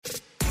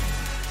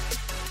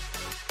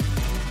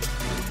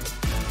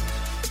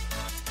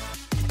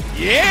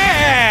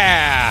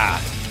Yeah!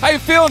 How you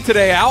feeling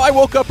today, Al? I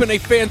woke up in a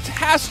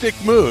fantastic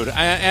mood,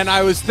 and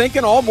I was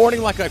thinking all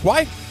morning, like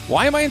why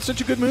am I in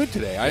such a good mood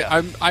today?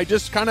 I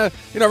just kind of,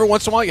 every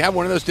once in a while you have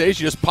one of those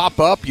days, you just pop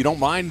up, you don't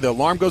mind, the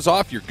alarm goes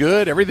off, you're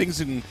good, everything's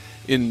in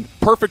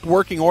perfect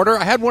working order.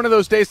 I had one of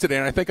those days today,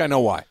 and I think I know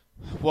why.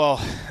 Well,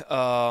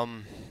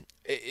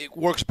 it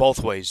works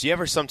both ways. You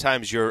ever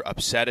sometimes you're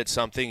upset at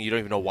something, you don't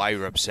even know why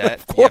you're upset.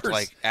 Of course.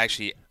 You have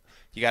to,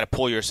 you got to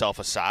pull yourself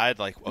aside.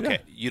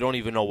 You don't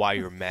even know why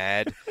you're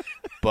mad,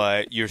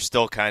 but you're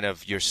still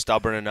you're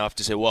stubborn enough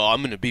to say, well, I'm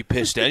going to be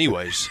pissed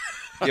anyways.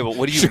 Yeah, but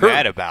what are you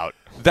mad about?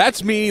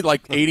 That's me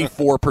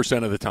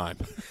 84% of the time.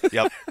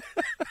 Yep.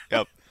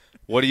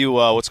 What are you?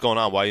 What's going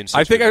on? Why are you in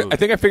such I a mood?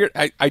 think I figured.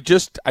 I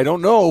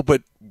don't know,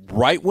 but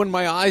right when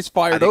my eyes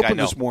fired open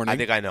this morning, I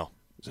think I know.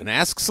 It was an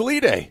Ask Slee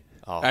Day.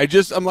 Oh.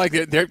 I'm like,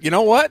 you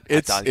know what?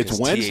 It's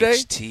Wednesday.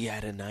 THT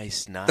had a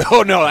nice night.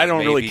 Oh no, I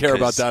don't really care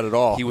about that at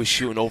all. He was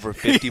shooting over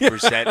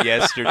 50%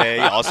 yesterday.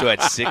 Also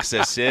had 6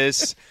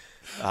 assists.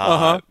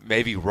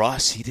 Maybe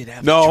Russ, he didn't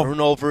have a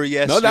turnover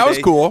yesterday. No, that was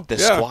cool. The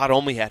squad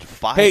only had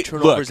 5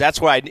 turnovers. Look,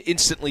 that's where I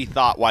instantly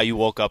thought why you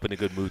woke up in a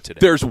good mood today.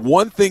 There's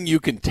one thing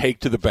you can take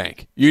to the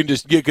bank. You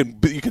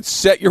can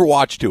set your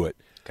watch to it.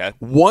 Okay.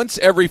 Once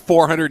every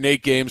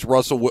 408 games,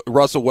 Russell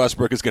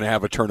Westbrook is going to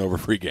have a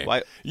turnover-free game.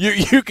 Why?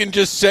 You can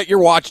just set your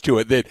watch to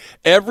it that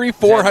every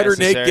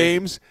 408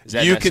 games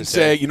you can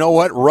say, you know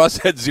what, Russ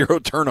had 0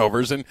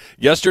 turnovers, and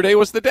yesterday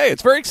was the day.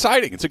 It's very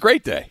exciting. It's a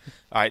great day.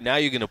 All right, now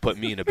you're going to put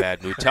me in a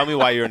bad mood. Tell me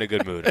why you're in a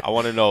good mood. I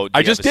want to know.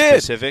 I just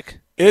did. Specific?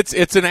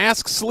 It's an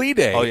Ask Slee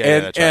Day. Oh,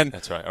 yeah,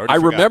 that's right. I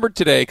remembered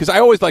today, because I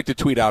always like to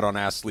tweet out on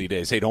Ask Slee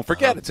Days, hey, don't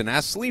forget, it's an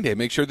Ask Slee Day.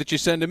 Make sure that you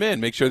send them in.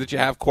 Make sure that you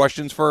have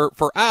questions for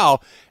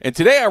Al. And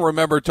today I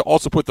remembered to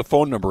also put the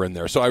phone number in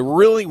there. So I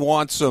really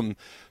want some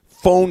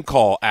phone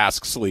call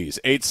Ask Slees,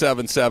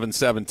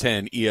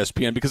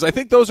 877-710-ESPN, because I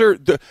think those are,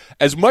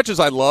 as much as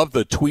I love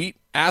the tweet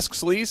Ask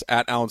Slees,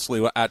 at Alan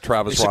Slee, at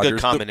Travis Rogers. It's a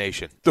good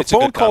combination. The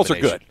phone calls are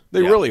good.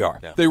 They really are.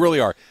 Yeah. They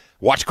really are.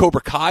 Watch Cobra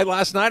Kai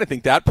last night. I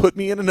think that put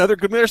me in another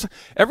good mood.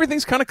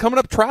 Everything's kind of coming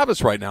up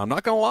Travis right now. I'm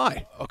not going to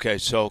lie. Okay,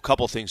 so a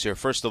couple things here.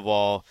 First of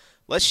all,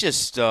 let's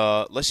just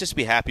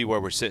be happy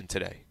where we're sitting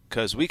today,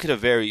 because we could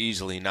have very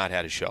easily not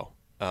had a show.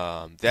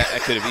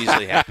 That could have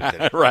easily happened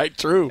today. Right,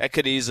 true. That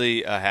could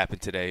easily happen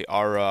today.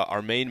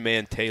 Our main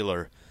man,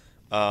 Taylor.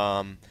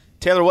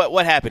 Taylor,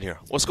 what happened here?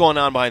 What's going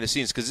on behind the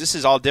scenes? Because this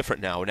is all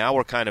different now. Now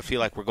we're kind of feel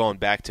like we're going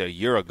back to a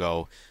year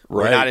ago.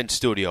 We're not in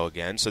studio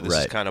again, so this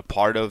is kind of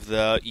part of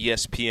the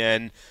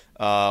ESPN.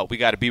 We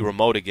got to be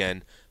remote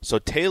again. So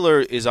Taylor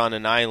is on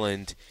an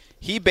island.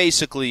 He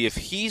basically, if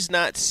he's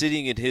not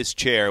sitting in his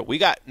chair, we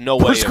got no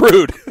way. We're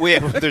screwed.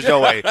 There's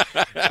no way.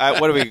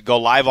 What do we go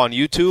live on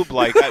YouTube?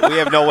 We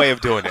have no way of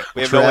doing it.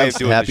 We have no way of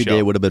doing the show. Happy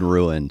day would have been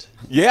ruined.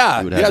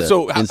 Yeah.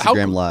 So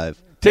Instagram Live.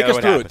 Take us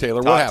through it,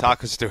 Taylor. What happened?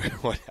 Talk us through it.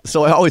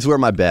 So I always wear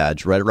my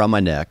badge right around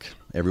my neck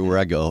everywhere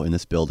I go in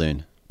this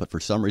building. But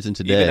for some reason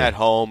today, even at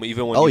home,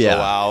 even when you go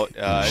out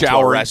to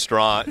a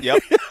restaurant.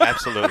 Yep,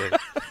 absolutely.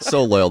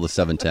 So loyal to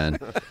 710.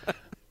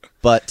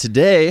 But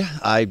today,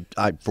 I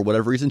for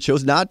whatever reason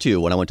chose not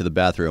to when I went to the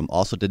bathroom.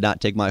 Also did not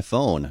take my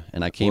phone,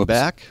 and I came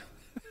back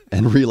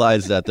and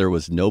realized that there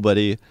was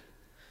nobody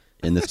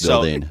in this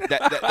building.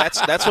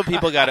 That's what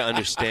people got to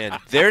understand.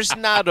 There's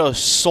not a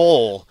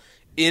soul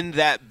in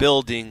that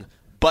building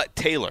but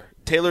Taylor.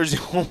 Taylor's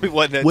the only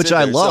one that's which in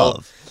I there.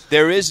 love. So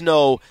there is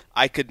no,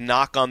 I could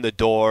knock on the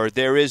door.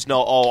 There is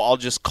no, I'll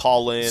just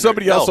call in.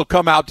 Somebody else will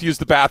come out to use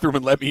the bathroom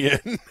and let me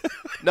in.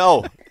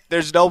 No,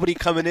 there's nobody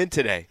coming in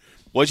today.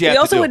 What'd you have to do?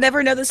 We also would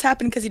never know this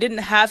happened because he didn't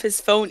have his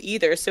phone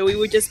either. So we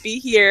would just be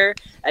here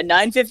at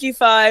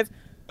 9:55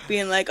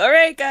 being like, all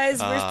right,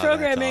 guys, where's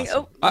programming?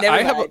 Awesome. Oh,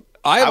 never mind.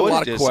 I have a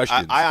lot of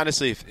questions. I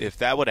honestly, if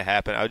that would have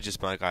happened, I would just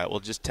be like, all right,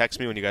 well, just text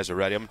me when you guys are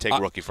ready. I'm going to take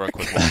Rookie for a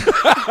quick one.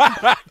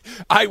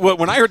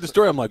 When I heard the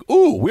story, I'm like,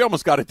 ooh, we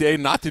almost got a day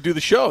not to do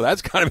the show.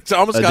 That's kind of, it's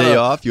almost a got day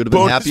off. You would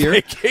have been happier.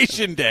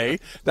 Vacation day.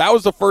 That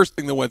was the first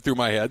thing that went through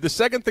my head. The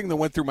second thing that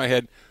went through my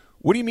head,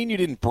 what do you mean you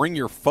didn't bring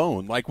your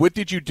phone? Like, what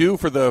did you do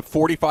for the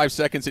 45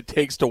 seconds it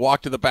takes to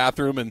walk to the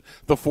bathroom and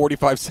the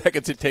 45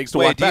 seconds it takes to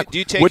walk back?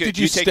 What did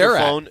you stare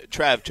at?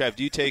 Trav,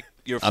 do you take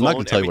your I'm not phone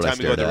gonna tell every you what I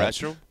time you go to the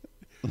stared restroom?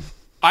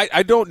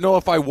 I don't know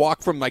if I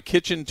walk from my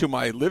kitchen to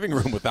my living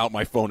room without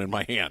my phone in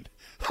my hand.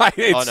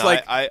 It's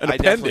I an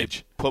definitely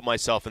appendage. put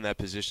myself in that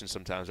position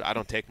sometimes. I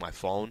don't take my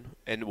phone,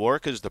 and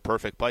work is the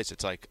perfect place.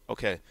 It's like,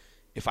 okay,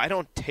 if I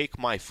don't take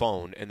my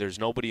phone and there's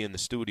nobody in the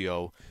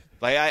studio,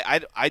 like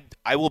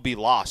I will be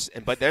lost.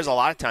 But there's a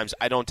lot of times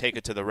I don't take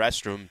it to the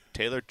restroom.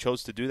 Taylor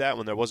chose to do that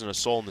when there wasn't a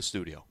soul in the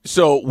studio.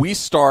 So we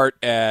start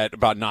at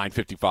about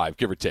 9:55,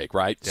 give or take,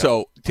 right? Yep.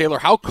 So, Taylor,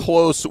 how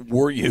close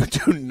were you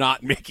to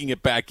not making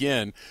it back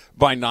in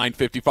by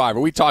 9:55?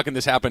 Are we talking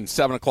this happened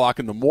 7 o'clock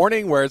in the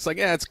morning where it's like,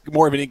 it's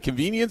more of an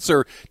inconvenience?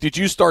 Or did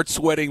you start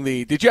sweating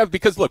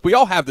because, look, we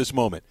all have this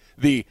moment,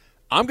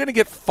 I'm going to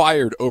get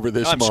fired over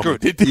this moment.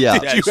 Screwed. Did you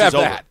have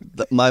that?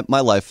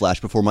 My life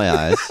flashed before my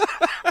eyes.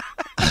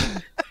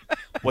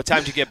 What time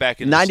did you get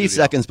back in 90 the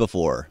studio? seconds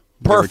before.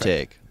 Perfect. Give or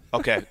take.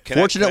 Okay.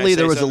 Fortunately,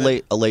 there was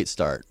something? a late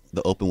start.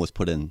 The Open was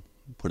put in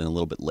a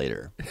little bit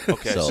later.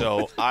 Okay,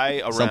 so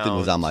something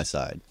was on my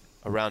side.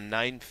 Around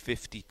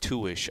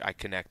 9:52ish, I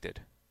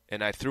connected,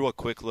 and I threw a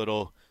quick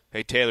little,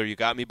 "Hey Taylor, you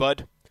got me,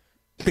 bud?"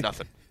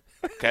 Nothing.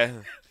 Okay.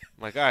 I'm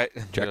like, all right.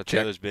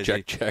 Taylor's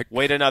busy. Check.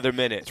 Wait another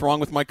minute. What's wrong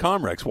with my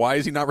Comrex? Why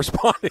is he not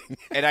responding?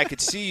 And I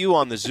could see you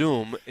on the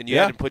Zoom, and you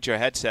hadn't put your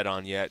headset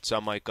on yet. So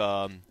I'm like,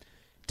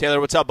 Taylor,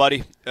 what's up,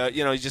 buddy?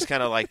 You just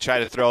kind of like try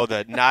to throw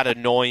the not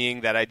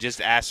annoying that I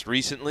just asked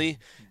recently.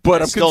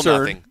 But I'm still concerned.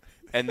 Nothing.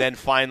 And then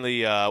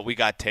finally, we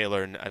got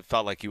Taylor, and I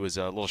felt like he was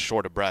a little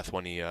short of breath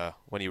when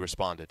he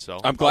responded. So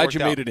I'm glad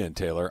you made it in,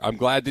 Taylor. I'm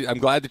glad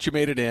that you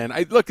made it in.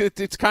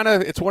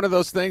 It's one of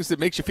those things that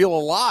makes you feel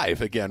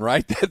alive again,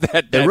 right?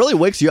 that it really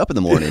wakes you up in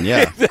the morning.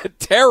 Yeah, the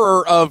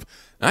terror of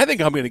I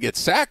think I'm going to get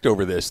sacked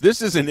over this.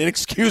 This is an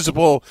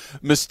inexcusable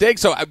mistake.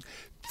 So,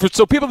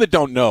 so people that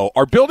don't know,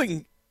 our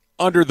building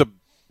under the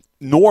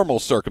normal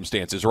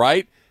circumstances,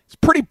 right? It's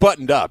pretty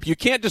buttoned up. You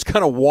can't just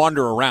kind of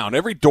wander around.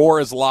 Every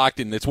door is locked,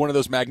 and it's one of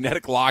those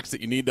magnetic locks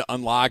that you need to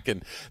unlock,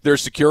 and there's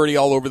security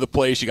all over the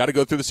place. You got to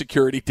go through the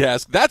security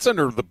desk. That's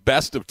under the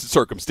best of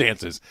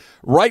circumstances.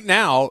 Right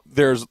now,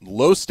 there's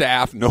low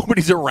staff.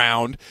 Nobody's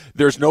around.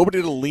 There's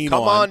nobody to lean on.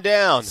 Come on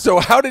down.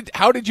 So how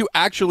did you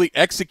actually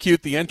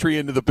execute the entry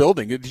into the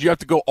building? Did you have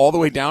to go all the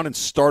way down and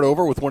start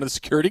over with one of the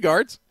security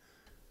guards?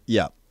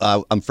 Yeah.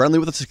 I'm friendly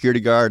with the security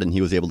guard, and he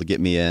was able to get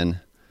me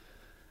in,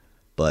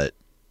 but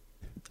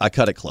I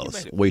cut it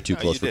close, way too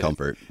close for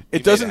comfort.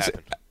 It doesn't,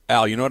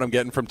 Al. You know what I'm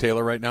getting from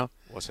Taylor right now?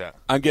 What's that?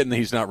 I'm getting that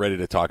he's not ready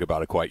to talk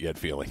about it quite yet.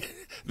 Feeling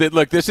that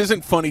look, this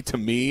isn't funny to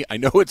me. I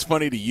know it's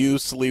funny to you,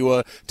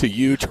 Sliwa, to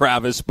you,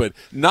 Travis, but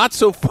not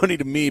so funny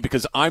to me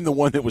because I'm the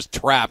one that was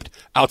trapped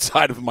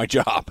outside of my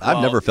job.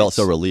 I've never felt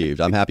so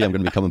relieved. I'm happy I'm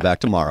going to be coming back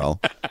tomorrow.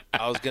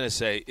 I was going to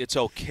say it's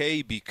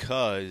okay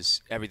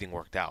because everything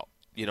worked out.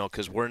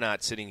 Because we're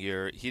not sitting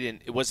here.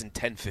 It wasn't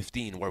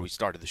 10:15 where we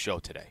started the show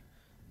today.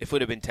 If it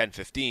would have been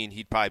 10:15,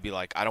 he'd probably be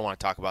like, I don't want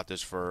to talk about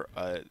this for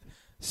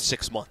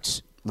 6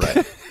 months. Right.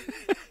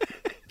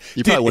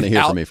 You probably wouldn't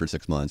hear from me for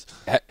 6 months.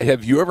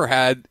 Have you ever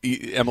had,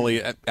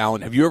 Emily,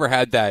 Alan, have you ever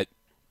had that,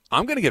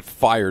 I'm going to get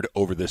fired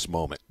over this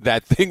moment,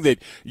 that thing that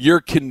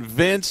you're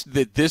convinced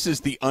that this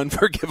is the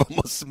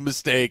unforgivable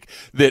mistake,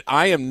 that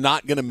I am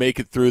not going to make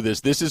it through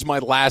this. This is my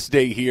last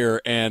day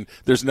here, and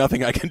there's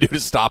nothing I can do to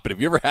stop it. Have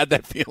you ever had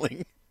that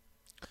feeling?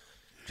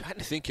 Trying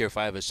to think here if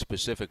I have a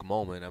specific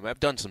moment. I've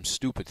done some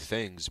stupid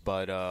things,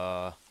 but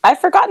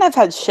I've forgotten I've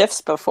had shifts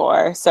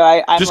before, so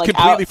I'm just like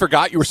completely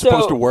forgot you were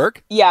supposed to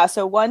work. Yeah,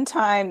 so one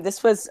time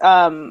this was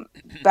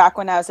back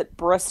when I was at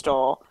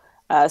Bristol.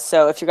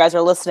 So if you guys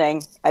are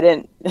listening, I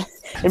didn't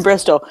in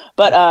Bristol,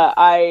 but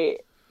I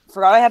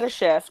forgot I had a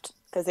shift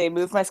because they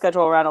moved my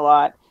schedule around a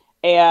lot.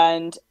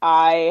 And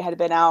I had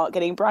been out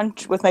getting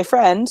brunch with my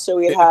friend, so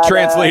we had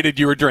translated.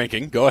 You were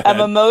drinking. Go ahead. A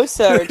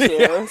mimosa or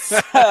two. So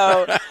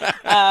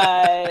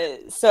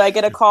I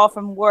get a call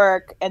from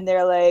work, and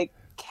they're like,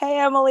 "Hey,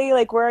 Emily,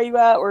 like, where are you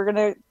at? We're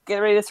gonna get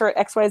ready to start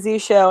XYZ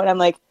show." And I'm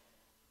like,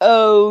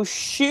 "Oh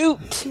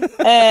shoot!"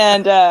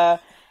 And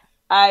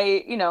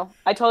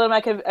I told him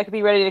I could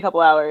be ready in a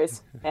couple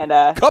hours. And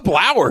couple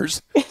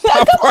hours. Not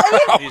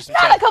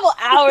a couple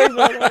hours,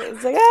 but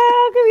it's like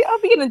I'll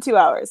be in 2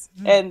 hours.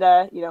 And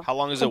how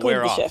long does it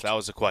wear off? Shift. That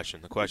was the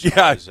question. The question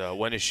was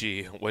when is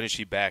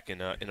she back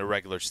in a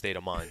regular state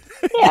of mind?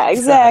 Yeah,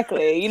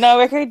 exactly.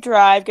 I could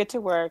drive, get to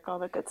work, all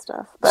that good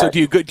stuff. But, so do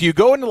you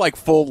go into like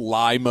full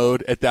lie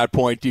mode at that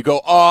point? Do you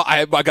go,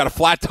 I got a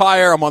flat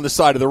tire, I'm on the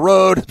side of the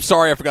road,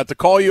 sorry I forgot to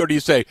call you, or do you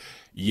say,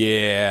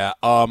 yeah,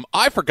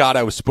 I forgot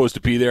I was supposed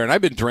to be there, and I've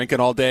been drinking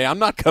all day. I'm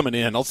not coming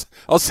in.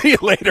 I'll see you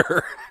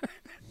later.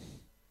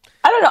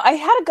 I don't know. I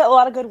had a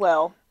lot of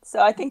goodwill, so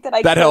I think that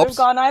could have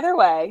gone either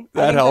way.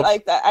 That helps.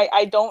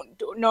 I don't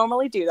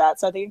normally do that,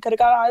 so I think it could have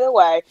gone either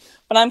way.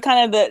 But I'm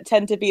kind of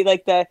tend to be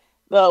like the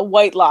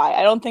white lie.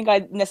 I don't think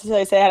I'd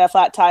necessarily say I had a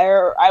flat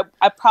tire.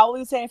 I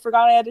probably would say I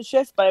forgot I had a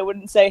shift, but I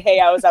wouldn't say, hey,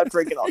 I was out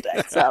drinking all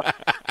day. So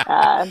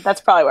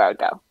that's probably where I would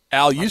go.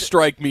 Al, you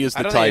strike me as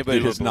the type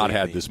that has not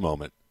had this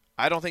moment.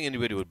 I don't think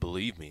anybody would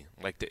believe me.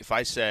 Like, if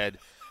I said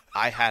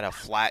I had a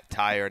flat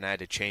tire and I had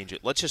to change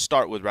it, let's just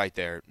start with right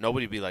there.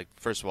 Nobody would be like,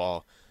 first of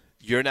all,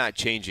 you're not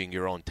changing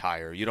your own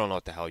tire. You don't know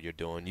what the hell you're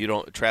doing. You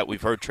don't.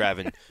 We've heard Trav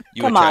and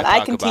you. Come on,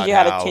 I can teach you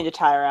how to change a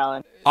tire,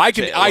 Alan. I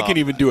can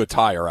even do a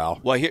tire, Al.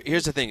 Well,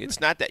 here's the thing.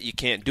 It's not that you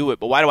can't do it,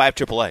 but why do I have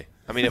AAA?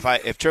 I mean, if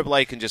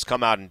AAA can just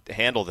come out and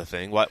handle the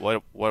thing, what?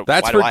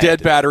 That's for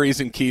dead batteries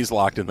and keys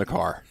locked in the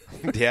car.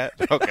 Yeah.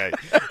 Okay.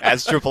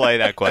 Ask AAA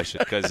that question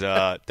because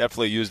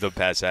definitely use them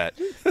past that.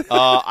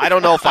 I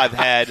don't know if I've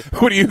had.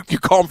 What do you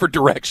call them for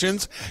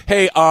directions?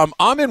 Hey,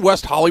 I'm in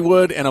West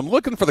Hollywood and I'm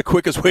looking for the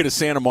quickest way to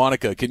Santa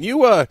Monica. Can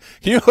you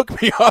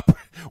hook me up?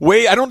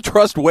 I don't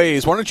trust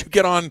Waze. Why don't you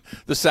get on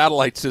the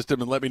satellite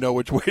system and let me know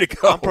which way to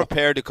go? I'm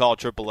prepared to call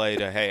AAA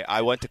to. Hey,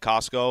 I went to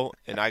Costco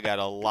and I got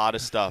a lot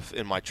of stuff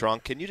in my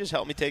trunk. Can you just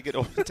help me take it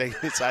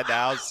inside the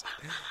house?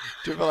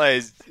 AAA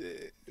is.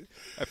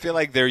 I feel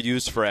like they're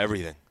used for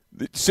everything.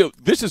 So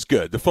this is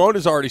good. The phone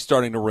is already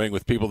starting to ring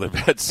with people that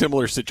have had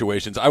similar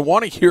situations. I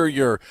want to hear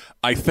your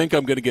I think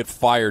I'm going to get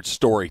fired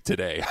story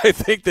today. I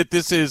think that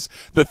this is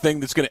the thing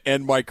that's going to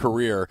end my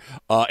career.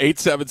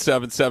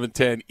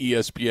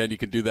 877-710-ESPN. You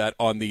can do that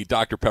on the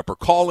Dr. Pepper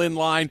call-in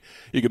line.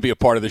 You can be a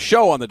part of the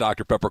show on the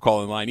Dr. Pepper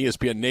call-in line.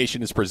 ESPN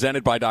Nation is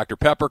presented by Dr.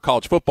 Pepper.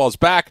 College football's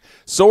back.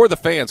 So are the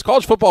fans.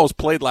 College football was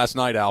played last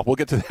night, Al. We'll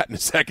get to that in a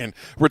second.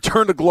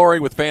 Return to glory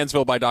with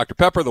Fansville by Dr.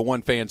 Pepper, the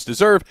one fans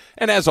deserve.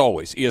 And as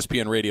always,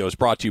 ESPN Radio is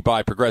brought to you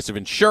by Progressive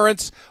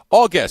Insurance.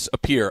 All guests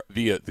appear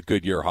via the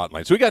Goodyear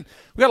hotline. So we got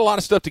a lot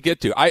of stuff to get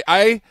to.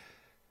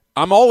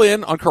 I'm all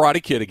in on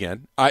Karate Kid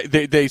again.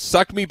 They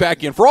sucked me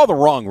back in for all the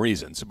wrong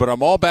reasons, but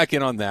I'm all back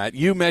in on that.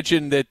 You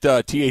mentioned that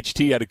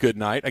THT had a good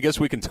night. I guess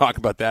we can talk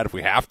about that if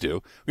we have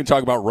to. We can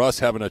talk about Russ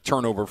having a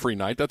turnover-free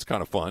night. That's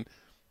kind of fun.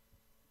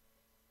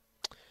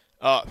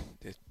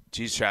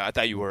 Geez, Chad, I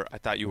thought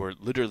you were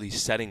literally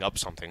setting up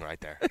something right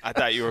there. I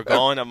thought you were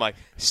going. I'm like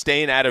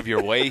staying out of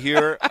your way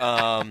here.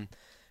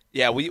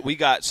 Yeah, we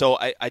got. So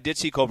I did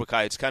see Cobra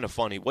Kai. It's kind of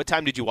funny. What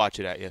time did you watch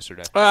it at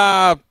yesterday?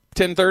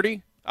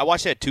 10:30. I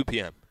watched it at 2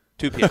 p.m.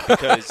 2 p.m.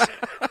 because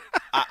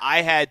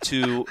I had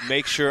to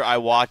make sure I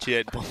watch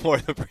it before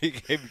the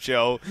pregame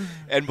show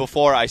and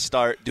before I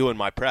start doing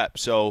my prep.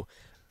 So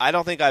I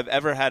don't think I've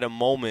ever had a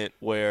moment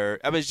where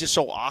 – I mean, it's just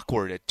so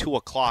awkward. At 2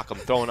 o'clock, I'm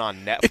throwing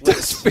on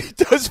Netflix. It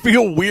does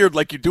feel weird,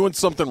 like you're doing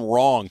something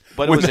wrong.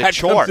 But it was a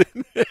chore.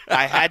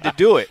 I had to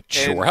do it.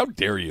 Chore? And how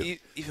dare you?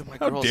 Even my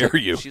how girl's dare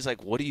like, you? She's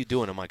like, what are you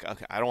doing? I'm like,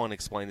 okay, I don't want to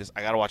explain this.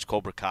 I got to watch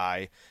Cobra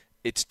Kai.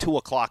 It's 2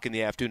 o'clock in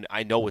the afternoon.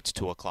 I know it's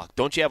 2 o'clock.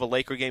 Don't you have a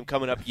Laker game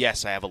coming up?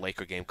 Yes, I have a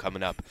Laker game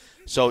coming up.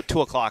 So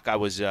 2 o'clock, I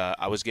was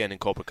getting in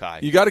Cobra Kai.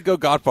 You got to go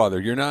Godfather.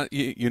 You're not.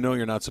 You know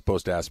you're not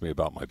supposed to ask me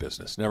about my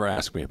business. Never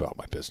ask me about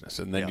my business,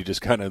 and then you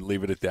just kind of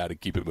leave it at that and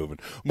keep it moving.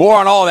 More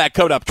on all of that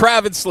coming up.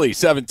 Travis Lee,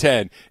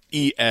 710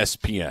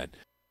 ESPN.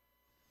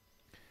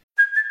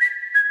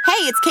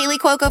 Hey, it's Kaylee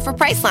Cuoco for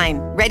Priceline.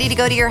 Ready to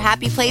go to your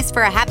happy place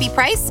for a happy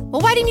price?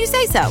 Well, why didn't you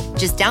say so?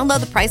 Just download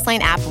the Priceline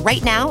app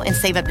right now and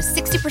save up to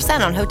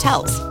 60% on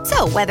hotels.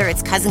 So whether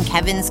it's Cousin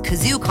Kevin's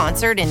Kazoo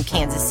Concert in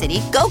Kansas City,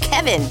 go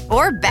Kevin,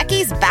 or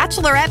Becky's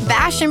Bachelorette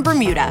Bash in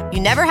Bermuda,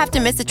 you never have to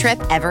miss a trip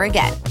ever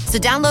again. So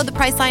download the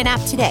Priceline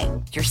app today.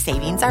 Your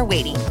savings are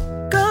waiting.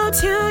 Go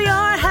to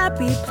your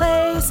happy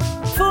place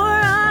for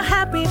a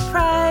happy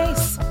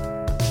price.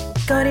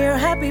 Go to your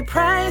happy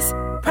price,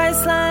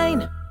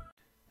 Priceline.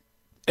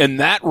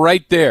 And that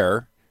right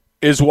there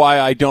is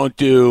why I don't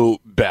do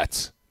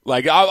bets.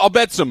 Like, I'll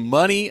bet some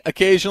money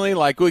occasionally.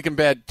 Like, we can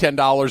bet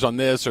 $10 on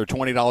this or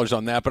 $20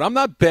 on that. But I'm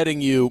not betting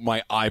you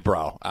my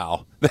eyebrow,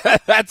 Al.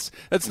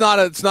 It's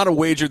not a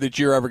wager that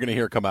you're ever going to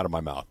hear come out of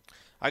my mouth.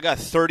 I got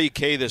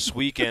 $30K this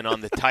weekend on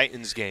the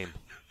Titans game.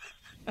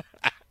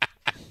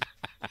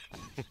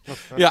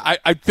 Yeah,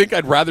 I think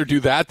I'd rather do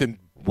that than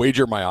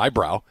wager my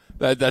eyebrow.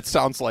 That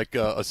sounds like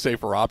a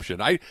safer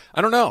option. I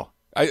don't know.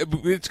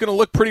 It's going to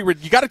look pretty.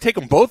 You got to take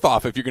them both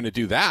off if you're going to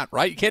do that,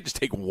 right? You can't just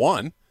take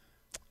one.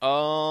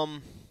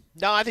 No,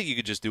 I think you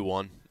could just do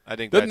one. I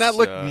think doesn't that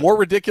look more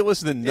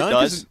ridiculous than none? It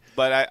does,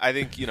 but I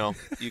think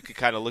you could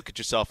kind of look at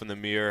yourself in the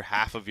mirror,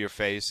 half of your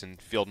face,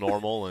 and feel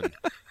normal, and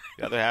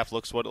the other half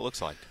looks what it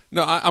looks like.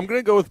 No, I'm going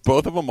to go with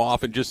both of them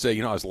off and just say,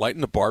 I was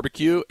lighting the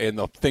barbecue and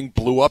the thing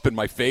blew up in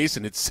my face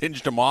and it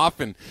singed them off,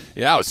 and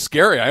it was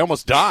scary. I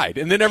almost died.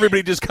 And then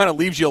everybody just kind of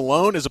leaves you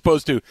alone, as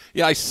opposed to,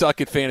 I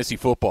suck at fantasy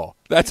football.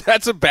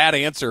 That's a bad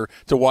answer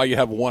to why you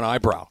have one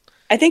eyebrow.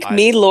 I think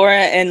me, Laura,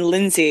 and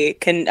Lindsay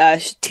can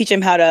teach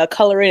him how to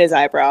color in his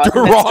eyebrow.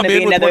 Draw him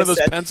in with one of those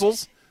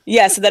pencils?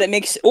 Yeah, so that it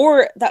makes,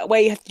 or that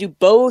way you have to do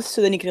both,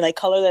 so then you can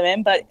color them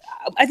in. But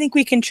I think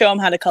we can show him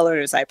how to color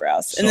his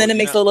eyebrows, and then it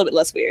makes it a little bit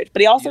less weird.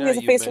 But he also has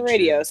a face for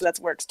radio, so that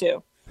works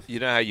too. You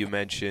know how you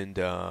mentioned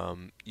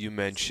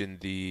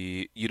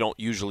you don't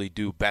usually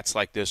do bets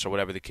like this or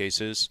whatever the case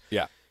is.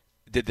 Yeah.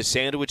 Did the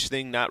sandwich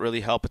thing not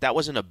really help? But that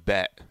wasn't a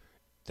bet.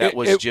 That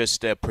was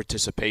just a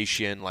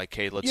participation, like,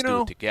 hey, let's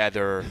do it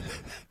together.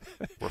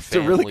 We're family. It's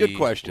a really good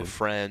question. We're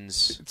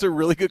friends. It's a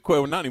really good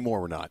question. Well, not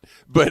anymore, we're not.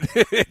 But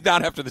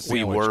not after the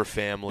sandwich. We were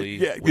family.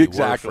 Yeah, we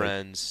exactly. were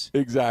friends.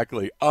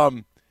 Exactly.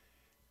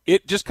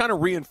 It just kind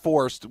of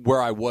reinforced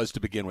where I was to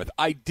begin with.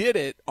 I did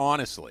it,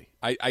 honestly.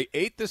 I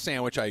ate the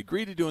sandwich. I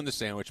agreed to doing the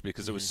sandwich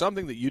because it was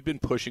something that you'd been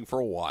pushing for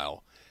a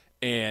while.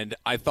 And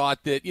I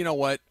thought that, you know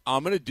what,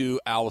 I'm going to do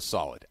Al a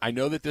solid. I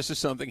know that this is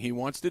something he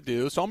wants to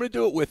do, so I'm going to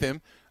do it with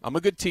him. I'm a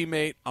good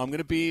teammate. I'm going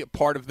to be a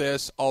part of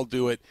this. I'll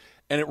do it.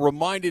 And it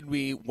reminded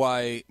me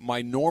why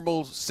my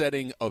normal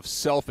setting of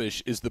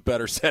selfish is the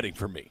better setting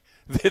for me.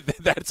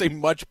 That's a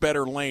much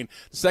better lane.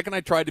 The second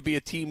I tried to be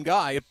a team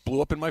guy, it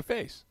blew up in my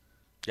face.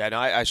 Yeah, no,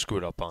 I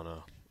screwed up on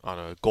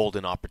a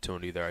golden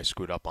opportunity there. I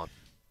screwed up on.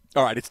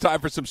 All right, it's time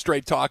for some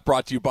Straight Talk,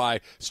 brought to you by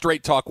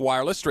Straight Talk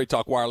Wireless. Straight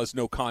Talk Wireless,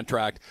 no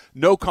contract,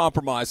 no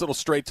compromise. Little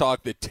Straight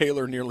Talk that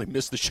Taylor nearly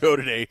missed the show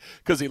today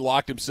because he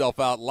locked himself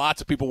out. Lots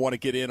of people want to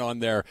get in on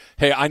there.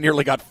 Hey, I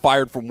nearly got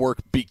fired from work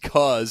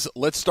because.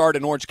 Let's start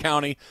in Orange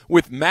County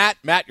with Matt.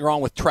 Matt, you're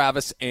on with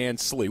Travis and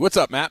Slee. What's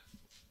up, Matt?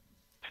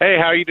 Hey,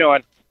 how you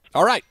doing?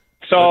 All right.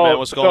 man,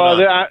 what's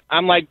going on?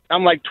 I'm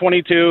like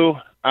 22.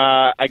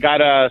 I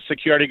got a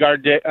security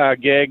guard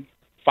gig,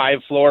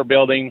 5-floor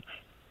building,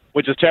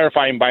 which is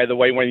terrifying, by the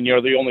way, when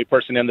you're the only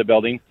person in the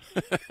building.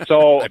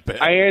 So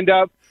I end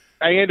up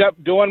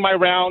doing my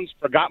rounds,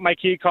 forgot my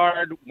key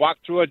card,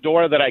 walked through a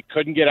door that I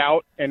couldn't get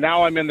out, and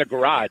now I'm in the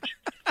garage.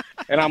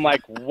 And I'm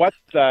like, what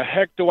the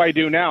heck do I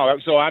do now?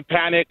 So I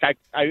panic.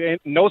 I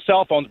no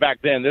cell phones back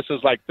then. This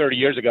was like 35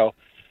 years ago.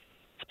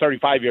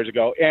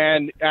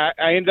 And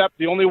I ended up,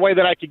 the only way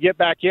that I could get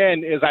back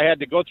in is I had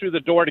to go through the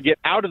door to get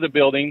out of the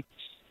building.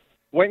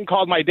 Went and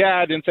called my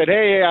dad and said,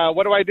 hey,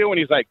 what do I do? And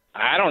he's like,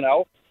 I don't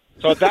know.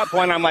 So at that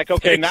point, I'm like,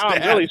 okay, now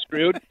I'm really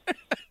screwed.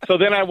 So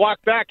then I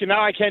walked back, and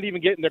now I can't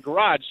even get in the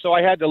garage. So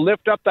I had to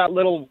lift up that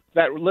little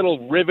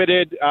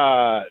riveted,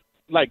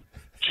 like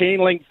chain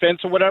link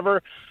fence or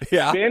whatever,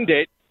 bend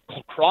it,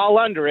 crawl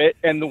under it,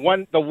 and the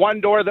one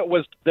door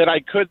that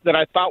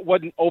I thought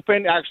wouldn't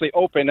open actually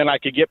opened, and I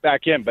could get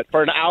back in. But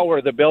for an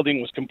hour, the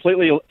building was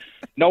completely,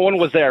 no one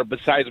was there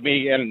besides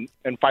me, and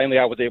finally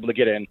I was able to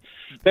get in.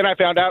 Then I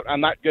found out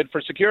I'm not good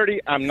for security.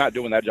 I'm not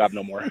doing that job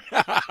no more.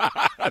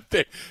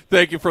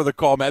 Thank you for the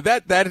call, man.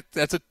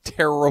 That's a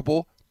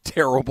terrible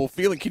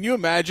feeling. Can you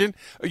imagine?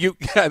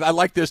 I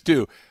like this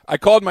too. I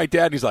called my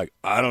dad, and he's like,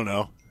 I don't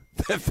know.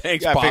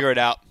 Thanks, Bob. Figure it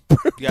out.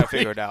 You got to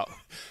figure it out.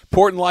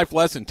 Important life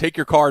lesson. Take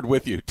your card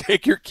with you.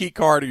 Take your key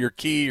card or your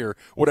key or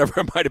whatever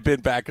it might have been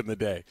back in the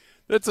day.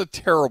 That's a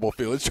terrible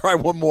feeling. Let's try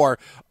one more.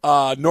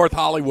 North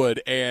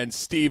Hollywood and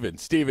Steven.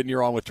 Steven,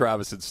 you're on with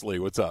Travis and Slee.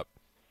 What's up?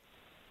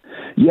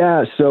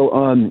 Yeah,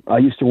 so I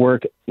used to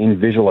work in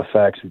visual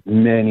effects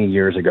many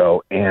years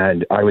ago,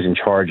 and I was in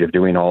charge of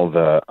doing all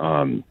the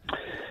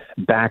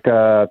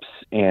backups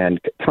and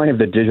kind of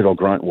the digital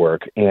grunt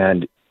work.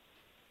 And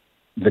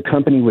the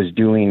company was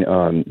doing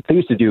they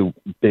used to do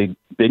big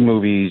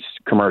movies,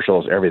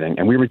 commercials, everything,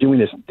 and we were doing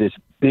this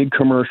big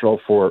commercial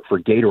for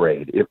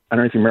Gatorade. I don't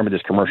know if you remember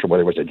this commercial where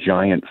there was a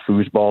giant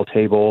foosball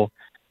table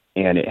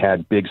and it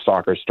had big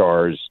soccer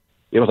stars.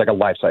 It was like a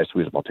life-size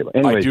foosball table.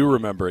 Anyways, I do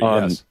remember it,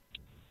 yes.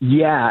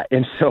 Yeah,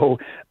 and so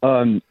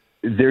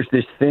there's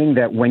this thing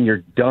that when you're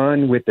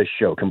done with the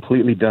show,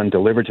 completely done,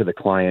 delivered to the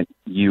client,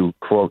 you,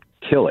 quote,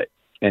 kill it,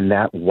 and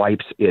that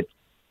wipes it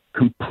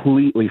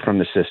completely from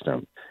the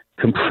system.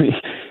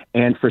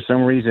 And for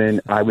some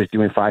reason, I was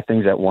doing 5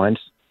 things at once,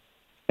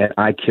 and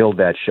I killed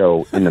that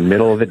show in the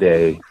middle of the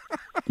day.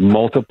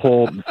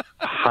 Multiple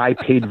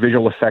high-paid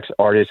visual effects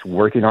artists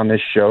working on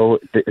this show,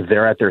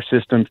 they're at their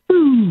systems.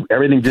 Boom,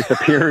 everything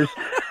disappears.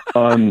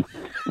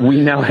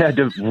 We now had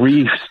to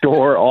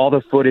restore all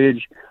the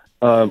footage,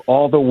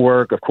 all the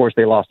work. Of course,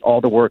 they lost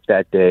all the work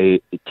that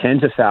day,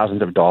 tens of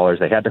thousands of dollars.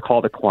 They had to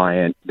call the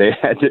client. They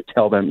had to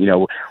tell them,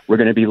 we're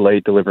going to be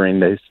late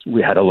delivering this.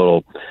 We had a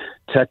little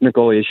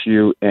technical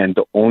issue, and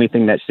the only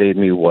thing that saved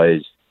me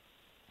was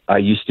I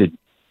used to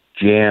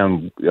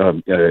jam,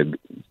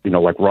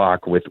 like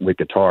rock with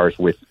guitars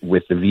with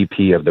the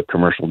VP of the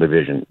commercial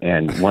division.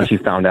 And once he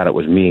found out it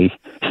was me,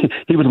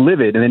 he was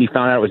livid. And then he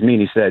found out it was me,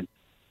 and he said,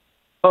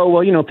 "Oh,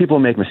 well, people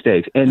make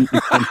mistakes." And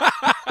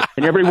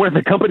everyone at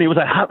the company was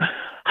like,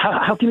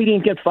 "How come you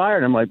didn't get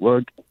fired?" I'm like,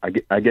 "Well,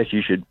 I guess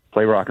you should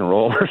play rock and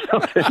roll or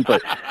something."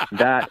 But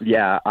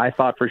I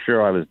thought for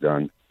sure I was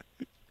done.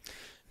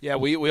 Yeah,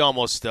 we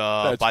almost,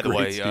 by the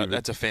way,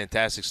 that's a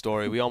fantastic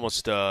story. We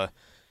almost,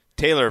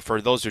 Taylor,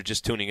 for those who are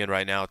just tuning in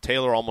right now,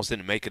 Taylor almost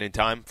didn't make it in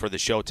time for the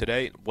show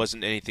today. It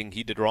wasn't anything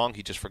he did wrong.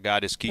 He just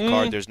forgot his key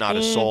card. There's not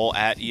a soul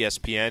at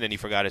ESPN, and he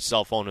forgot his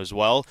cell phone as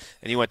well.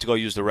 And he went to go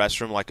use the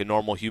restroom like a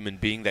normal human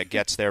being that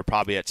gets there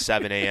probably at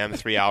 7 a.m.,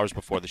 3 hours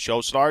before the show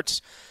starts.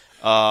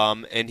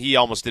 And he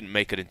almost didn't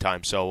make it in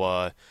time.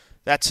 So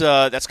that's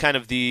kind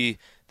of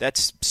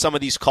that's some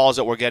of these calls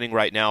that we're getting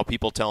right now,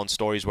 people telling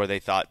stories where they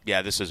thought,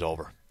 yeah, this is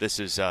over. This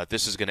is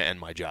going to end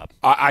my job.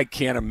 I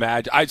can't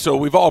imagine. So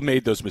we've all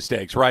made those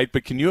mistakes, right?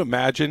 But can you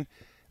imagine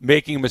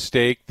making a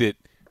mistake that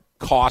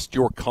cost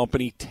your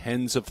company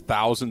tens of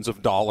thousands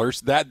of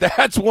dollars?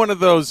 That's one of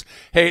those,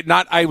 hey,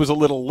 not I was a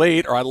little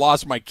late or I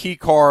lost my key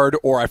card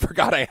or I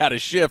forgot I had a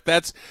shift.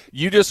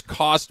 You just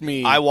cost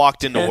me. I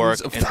walked into work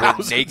and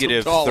we're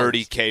negative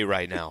 $30K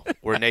right now.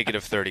 We're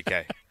negative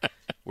 $30K.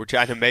 We're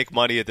trying to make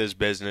money at this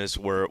business.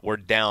 We're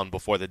down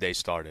before the day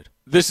started.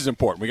 This is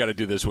important. We got to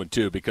do this one,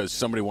 too, because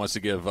somebody wants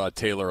to give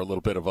Taylor a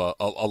little bit of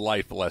a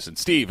life lesson.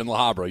 Steve in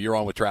La Habra, you're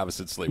on with Travis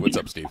and Slee. What's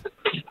up, Steve?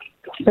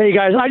 Hey,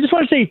 guys. I just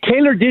want to say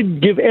Taylor did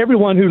give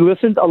everyone who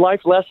listened a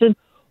life lesson.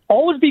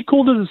 Always be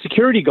cool to the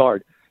security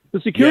guard.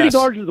 The security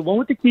guards are the one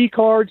with the key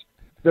cards.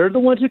 They're the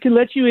ones who can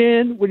let you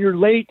in when you're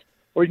late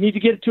or you need to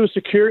get to a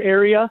secure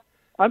area.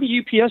 I'm a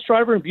UPS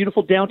driver in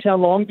beautiful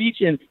downtown Long Beach,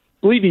 and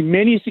believe me,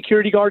 many a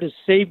security guard has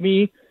saved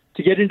me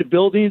to get into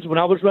buildings when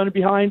I was running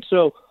behind.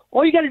 So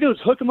all you got to do is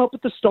hook them up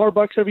with the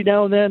Starbucks every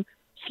now and then,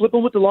 slip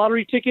them with the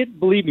lottery ticket.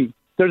 Believe me,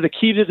 they're the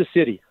key to the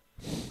city.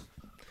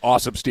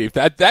 Awesome, Steve.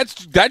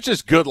 That's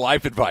just good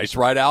life advice,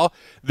 right, Al?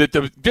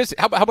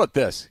 How about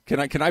this?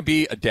 Can I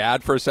be a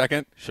dad for a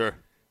second? Sure.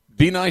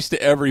 Be nice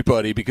to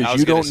everybody because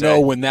you don't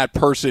know when that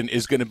person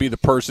is going to be the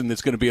person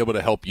that's going to be able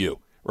to help you.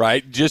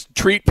 right? Just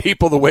treat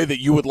people the way that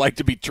you would like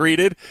to be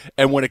treated.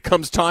 And when it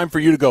comes time for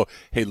you to go,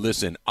 hey,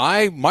 listen,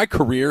 my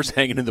career's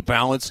hanging in the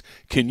balance.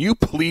 Can you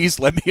please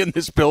let me in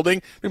this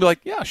building? They'd be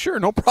like, yeah, sure,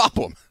 no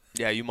problem.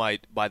 Yeah, you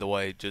might, by the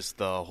way, just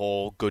the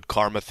whole good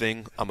karma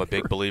thing. I'm a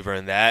big believer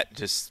in that.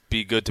 Just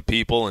be good to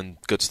people and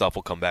good stuff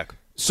will come back.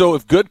 So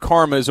if good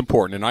karma is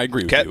important, and I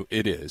agree with you,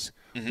 it is,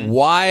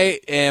 why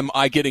am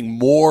I getting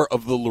more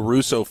of the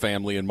LaRusso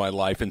family in my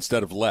life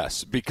instead of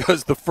less?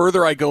 Because the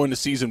further I go into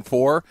season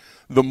 4,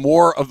 the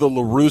more of the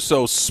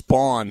LaRusso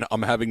spawn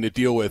I'm having to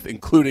deal with,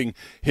 including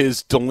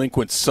his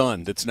delinquent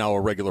son that's now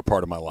a regular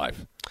part of my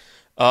life.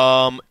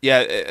 Yeah,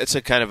 it's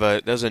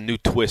there's a new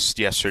twist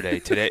yesterday.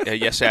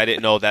 Yesterday I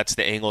didn't know that's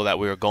the angle that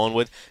we were going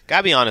with.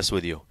 Gotta be honest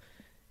with you.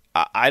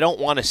 I don't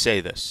want to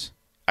say this.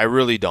 I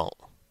really don't.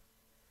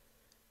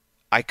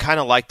 I kind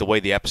of like the way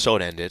the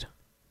episode ended,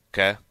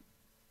 okay?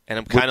 And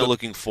I'm kind of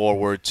looking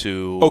forward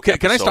to Okay,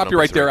 can I stop you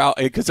right 3. there, Al?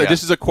 Because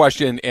this is a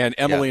question, and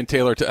Emily and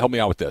Taylor to help me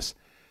out with this.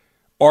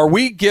 Are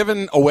we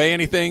giving away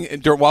anything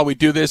while we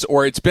do this,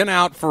 or it's been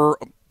out for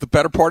the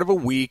better part of a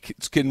week?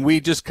 Can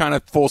we just kind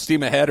of full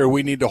steam ahead, or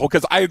we need to hold?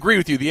 Because I agree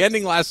with you. The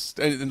ending last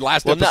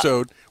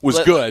episode was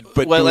good,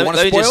 but do we want to spoil it?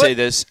 Let me just say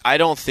this. I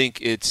don't think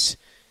it's,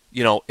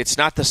 it's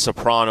not The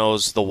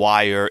Sopranos, The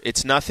Wire.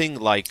 It's nothing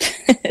like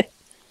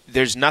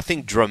there's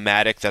nothing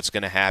dramatic that's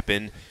going to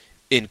happen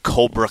in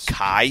Cobra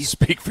Kai.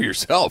 Speak for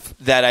yourself.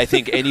 That I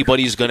think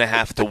anybody's going to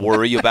have to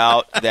worry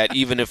about, that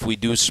even if we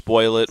do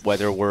spoil it,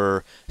 whether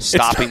we're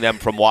stopping them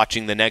from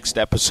watching the next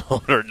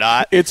episode or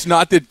not. It's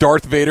not that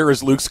Darth Vader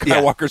is Luke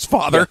Skywalker's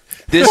father.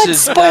 Yeah. This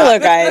is spoiler,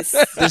 guys.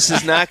 This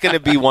is not going to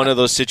be one of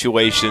those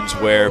situations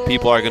where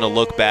people are going to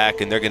look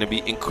back and they're going to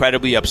be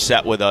incredibly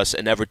upset with us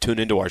and never tune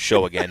into our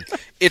show again.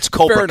 It's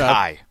Cobra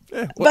Kai.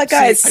 But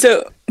guys,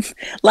 so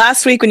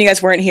last week when you guys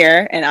weren't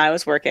here and I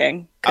was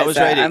working, I was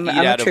ready to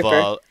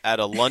eat out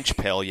a lunch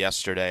pail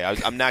yesterday.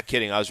 I'm not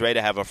kidding. I was ready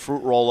to have a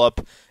fruit roll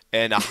up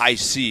and a high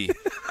C.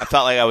 I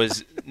felt like I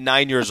was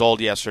 9 years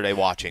old yesterday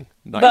watching.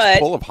 Nice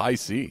pull of high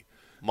C.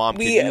 Mom,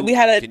 we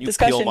had a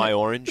discussion. Peel my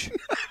orange?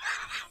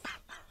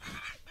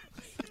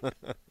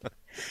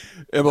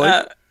 Emily?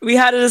 We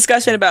had a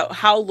discussion about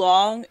how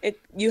long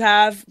you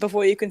have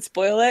before you can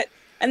spoil it,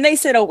 and they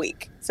said a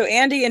week. So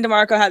Andy and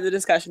DeMarco had the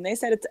discussion. They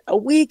said a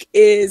week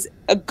is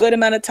a good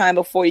amount of time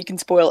before you can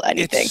spoil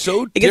anything. It's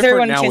so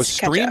different now with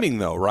streaming,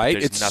 though, right?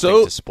 There's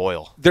nothing to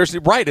spoil.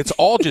 It's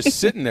all just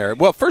sitting there.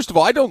 Well, first of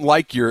all, I don't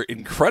like your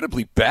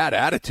incredibly bad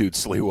attitude,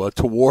 Sliwa,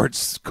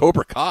 towards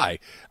Cobra Kai.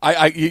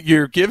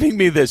 You're giving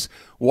me this.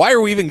 Why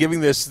are we even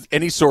giving this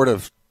any sort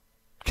of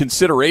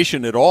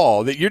consideration at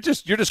all? That you're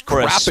just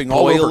crapping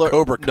all over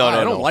Cobra Kai. No,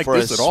 I don't like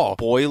this at all.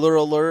 Spoiler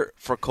alert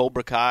for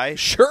Cobra Kai?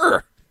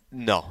 Sure.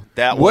 No,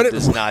 that one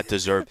does not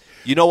deserve.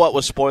 You know what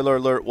was spoiler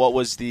alert? What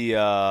was the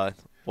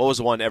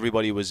one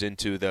everybody was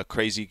into? The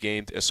crazy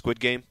game, a Squid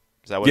Game?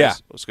 Is that what it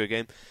is? A Squid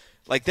Game?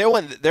 Like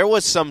there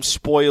was some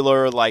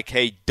spoiler, like,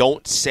 hey,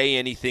 don't say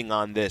anything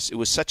on this. It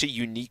was such a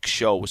unique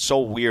show. It was so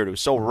weird. It was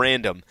so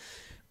random.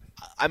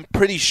 I'm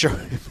pretty sure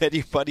if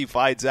anybody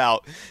finds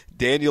out,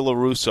 Daniel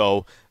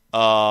LaRusso,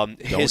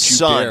 his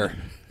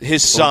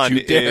son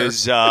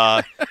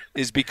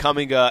is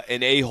becoming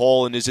an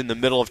a-hole and is in the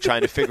middle of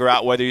trying to figure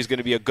out whether he's going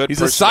to be a good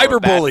person or a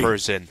bad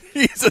person.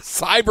 He's a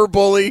cyber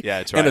bully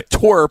that's right. And a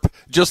twerp,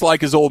 just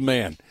like his old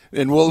man.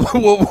 And we'll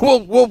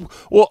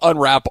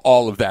unwrap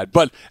all of that.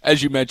 But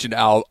as you mentioned,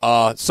 Al,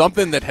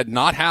 something that had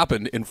not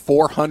happened in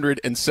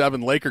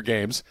 407 Laker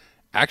games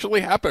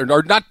actually happened,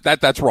 or not.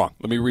 That's wrong.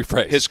 Let me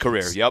rephrase. His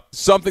career. Yep.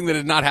 Something that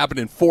had not happened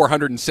in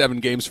 407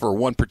 games for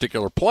one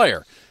particular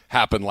player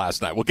happened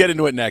last night. We'll get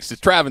into it next.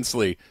 It's Travis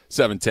Slee,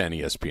 710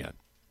 ESPN.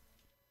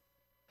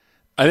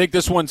 I think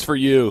this one's for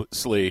you,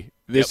 Slee.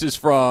 This is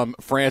from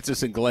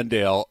Francis in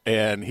Glendale,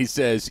 and he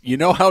says, you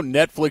know how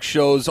Netflix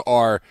shows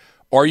are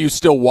you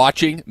still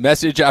watching?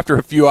 Message after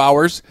a few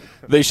hours.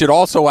 They should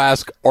also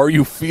ask, are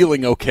you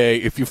feeling okay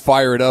if you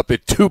fire it up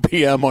at 2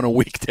 p.m. on a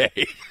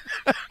weekday?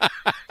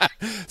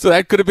 So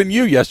that could have been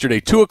you yesterday,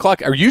 2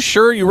 o'clock. Are you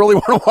sure you really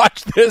want to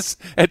watch this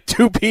at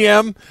 2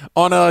 p.m.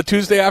 on a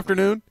Tuesday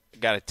afternoon?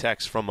 Got a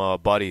text from a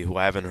buddy who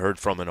I haven't heard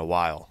from in a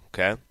while,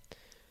 okay?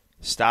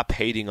 Stop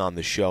hating on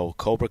the show.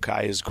 Cobra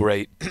Kai is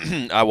great.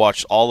 I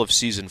watched all of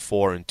season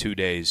 4 in 2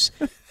 days.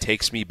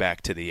 Takes me back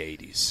to the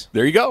 80s.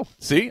 There you go.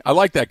 See? I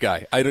like that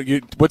guy.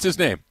 What's his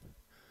name?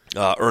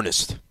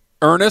 Ernest.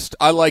 Ernest,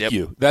 I like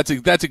you. That's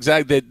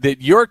exactly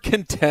that. Your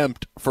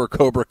contempt for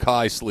Cobra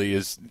Kai, Slee,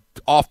 is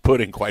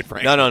off-putting, quite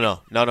frankly.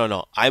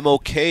 No. I'm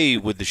okay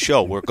with the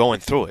show. We're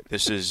going through it.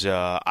 This is.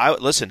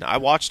 I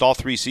watched all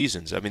 3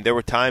 seasons. I mean, there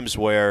were times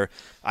where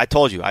I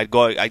told you I'd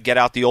get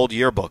out the old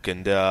yearbook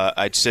and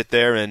I'd sit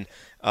there and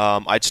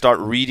I'd start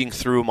reading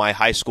through my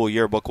high school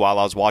yearbook while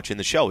I was watching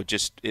the show.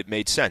 It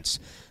made sense.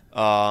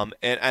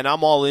 And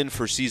I'm all in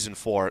for season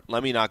 4.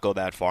 Let me not go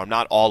that far. I'm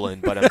not all in,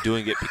 but I'm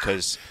doing it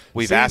because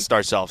we've asked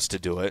ourselves to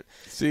do it.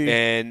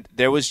 And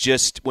there was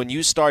just, when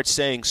you start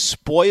saying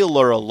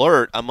spoiler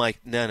alert, I'm like,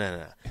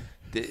 no.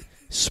 The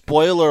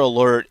spoiler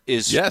alert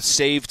is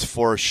saved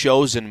for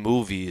shows and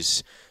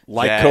movies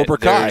Like Cobra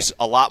Kai. There's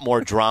a lot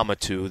more drama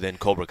to than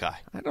Cobra Kai.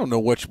 I don't know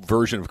which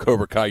version of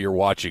Cobra Kai you're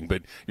watching,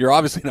 but you're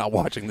obviously not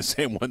watching the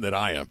same one that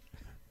I am.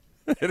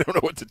 I don't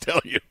know what to tell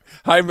you.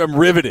 I'm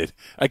riveted.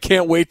 I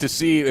can't wait to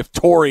see if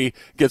Tori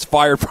gets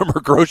fired from her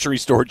grocery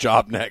store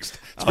job next.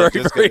 It's I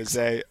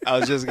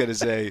was just gonna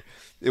say,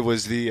 it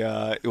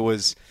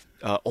was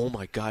oh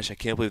my gosh, I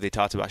can't believe they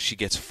talked about she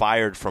gets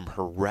fired from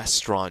her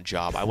restaurant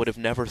job. I would have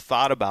never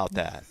thought about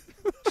that.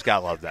 Just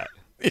gotta love that.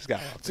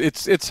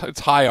 It's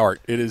high art.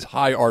 It is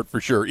high art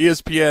for sure.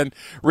 ESPN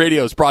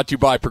Radio is brought to you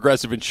by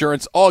Progressive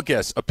Insurance. All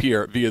guests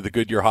appear via the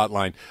Goodyear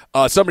hotline.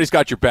 Somebody's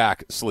got your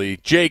back, Slee.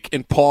 Jake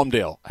in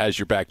Palmdale has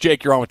your back.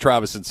 Jake, you're on with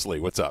Travis and Slee.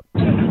 What's up?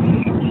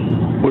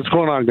 What's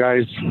going on,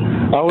 guys?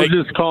 I was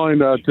just calling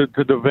to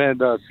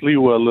defend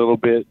Sliwa a little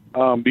bit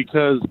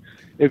because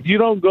if you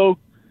don't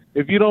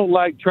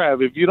like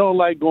Trav, if you don't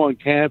like going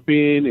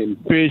camping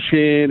and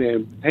fishing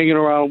and hanging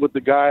around with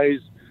the guys,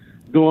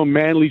 doing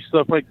manly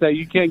stuff like that,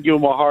 you can't give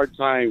them a hard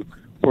time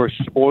for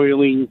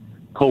spoiling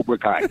Cobra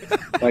Kai.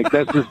 Like,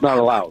 that's just not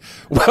allowed.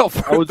 Well,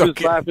 I was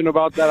just laughing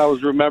about that. I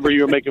remember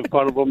you were making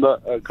fun of him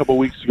a couple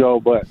weeks ago,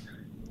 but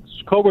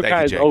Cobra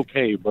Kai is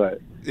okay.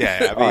 But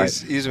yeah, I mean,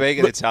 he's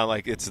making it sound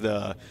like it's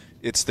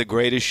the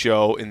greatest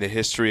show in the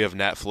history of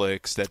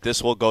Netflix, that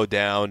this will go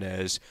down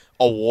as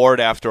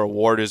award after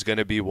award is going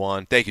to be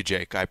won. Thank you,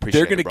 Jake. I appreciate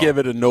it. They're going to give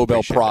it a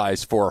Nobel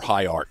Prize for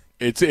high art.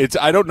 It's.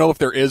 I don't know if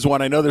there is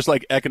one. I know there's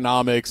like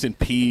economics and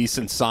peace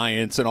and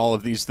science and all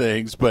of these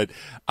things, but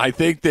I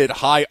think that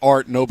high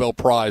art Nobel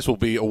Prize will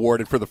be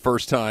awarded for the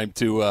first time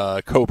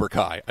to Cobra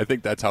Kai. I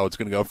think that's how it's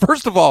going to go.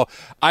 First of all,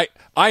 I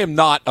am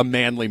not a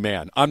manly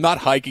man. I'm not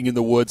hiking in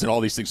the woods and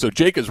all these things. So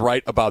Jake is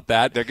right about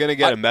that. They're going to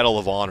get a Medal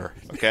of Honor.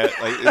 Okay,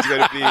 like, it's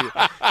going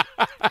to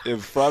be in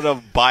front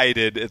of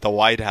Biden at the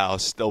White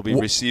House. They'll be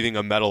receiving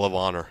a Medal of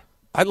Honor.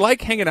 I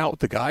like hanging out with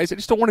the guys. I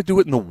just don't want to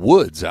do it in the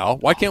woods, Al.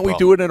 Why can't we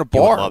do it in a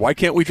bar? Why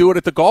can't we do it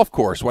at the golf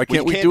course? Why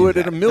can't we do it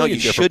in a million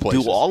different places?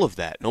 You should do all of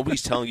that.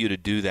 Nobody's telling you to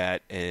do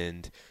that,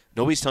 and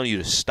nobody's telling you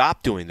to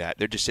stop doing that.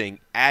 They're just saying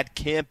add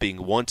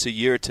camping once a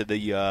year to the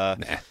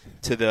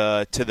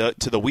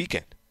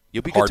weekend.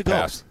 You'll be good to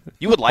go.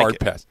 You would like it.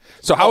 Pass.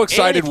 So how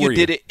excited were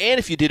you? And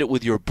if you did it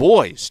with your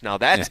boys, now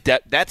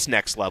that's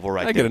next level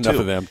right there. I get enough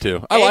of them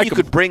too. You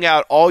could bring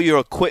out all your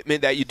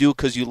equipment that you do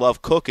because you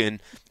love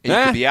cooking, and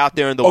you could be out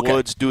there in the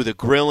woods, do the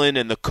grilling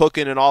and the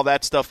cooking and all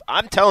that stuff.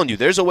 I'm telling you,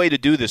 there's a way to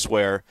do this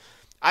where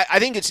I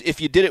think it's if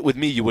you did it with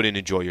me, you wouldn't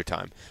enjoy your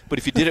time. But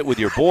if you did it with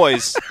your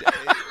boys,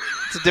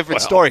 it's a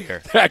different story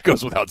here. That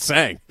goes without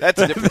saying.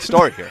 That's a different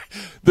story here.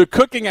 The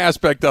cooking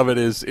aspect of it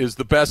is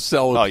the best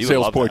sales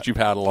point you've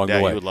had along the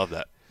way. Yeah, you would love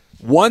that.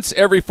 Once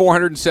every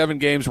 407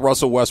 games,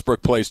 Russell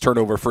Westbrook plays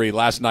turnover-free.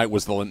 Last night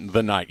was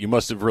the night. You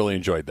must have really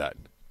enjoyed that.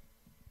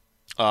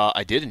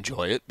 I did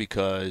enjoy it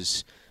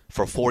because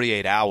for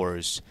 48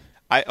 hours,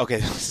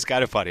 this is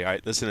kind of funny. All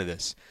right, listen to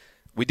this.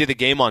 We did a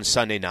game on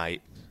Sunday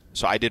night,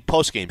 so I did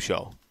post-game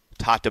show,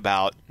 talked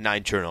about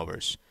 9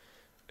 turnovers.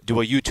 Do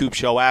a YouTube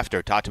show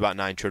after, talked about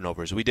 9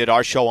 turnovers. We did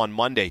our show on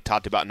Monday,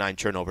 talked about 9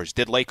 turnovers.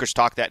 Did Lakers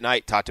Talk that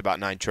night, talked about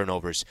 9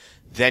 turnovers.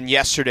 Then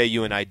yesterday,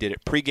 you and I did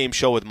it. Pre-game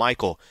show with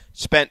Michael.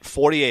 Spent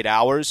 48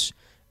 hours.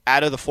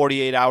 Out of the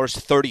 48 hours,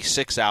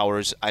 36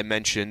 hours, I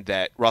mentioned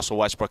that Russell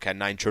Westbrook had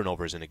 9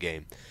 turnovers in a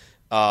game.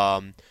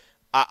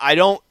 I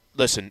don't –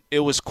 listen,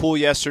 it was cool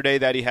yesterday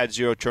that he had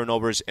 0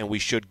 turnovers, and we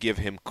should give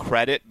him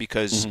credit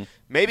because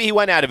maybe he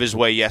went out of his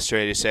way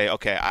yesterday to say,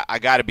 okay, I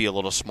got to be a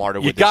little smarter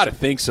with this. You got to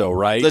think so,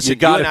 right? Listen, you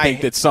got to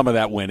think that some of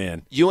that went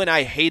in. You and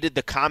I hated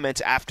the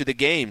comments after the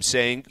game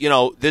saying,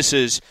 this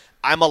is –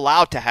 I'm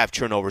allowed to have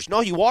turnovers.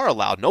 No, you are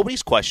allowed.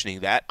 Nobody's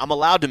questioning that. I'm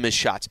allowed to miss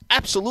shots.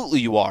 Absolutely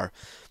you are.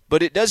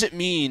 But it doesn't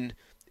mean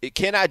 – it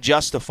cannot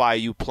justify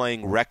you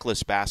playing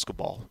reckless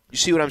basketball. You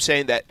see what I'm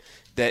saying? That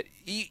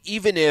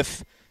even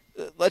if –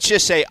 let's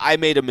just say I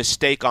made a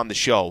mistake on the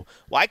show.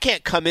 Well, I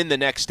can't come in the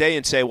next day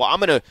and say, well,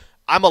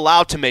 I'm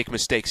allowed to make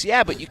mistakes.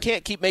 Yeah, but you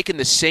can't keep making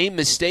the same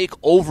mistake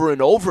over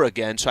and over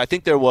again. So I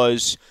think there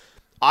was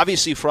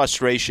obviously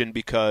frustration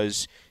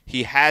because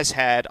he has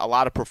had a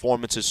lot of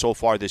performances so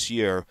far this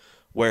year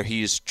where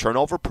he's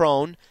turnover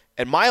prone.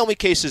 And my only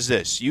case is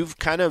this. You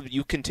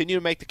continue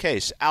to make the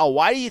case. Al,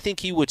 why do you think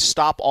he would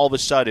stop all of a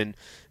sudden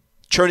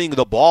turning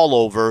the ball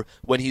over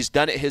when he's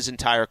done it his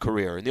entire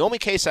career? And the only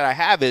case that I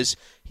have is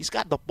he's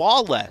got the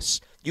ball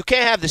less. You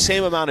can't have the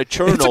same amount of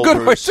turnovers.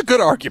 It's a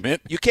good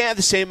argument. You can't have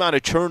the same amount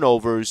of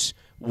turnovers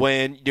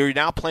when you're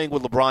now playing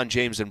with LeBron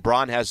James and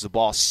Bron has the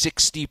ball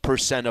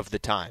 60% of the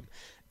time.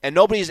 And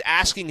nobody's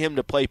asking him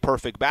to play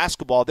perfect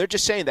basketball. They're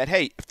just saying that,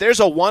 hey, if there's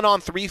a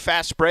 1-on-3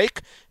 fast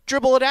break,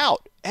 dribble it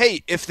out.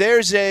 Hey, if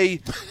there's a,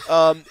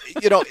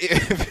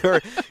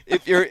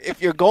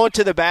 if you're going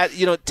to the bat,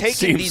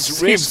 taking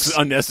these risks seems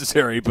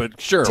unnecessary, but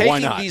sure, why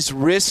not? Taking these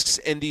risks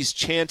and these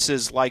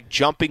chances, like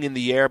jumping in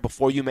the air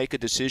before you make a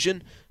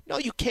decision. No,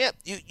 you can't.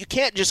 You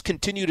can't just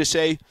continue to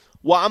say,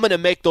 well, I'm going to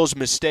make those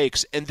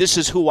mistakes, and this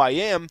is who I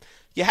am.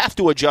 You have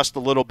to adjust a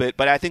little bit,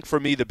 but I think for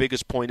me the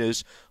biggest point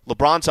is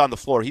LeBron's on the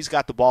floor. He's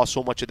got the ball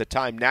so much of the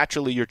time.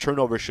 Naturally, your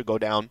turnovers should go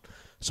down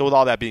So with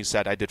all that being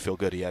said, I did feel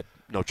good. He had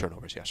no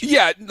turnovers yesterday.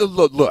 Yeah,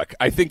 look,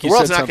 I think the you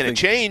world's said not something. going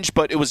to change,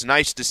 but it was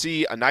nice to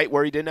see a night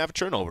where he didn't have a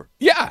turnover.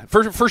 Yeah,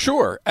 for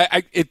sure.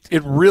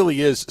 It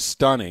really is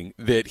stunning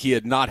that he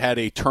had not had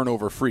a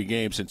turnover-free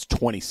game since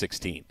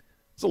 2016.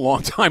 It's a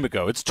long time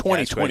ago. It's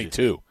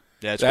 2022.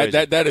 Yeah, it's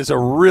crazy. That is a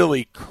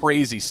really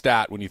crazy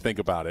stat when you think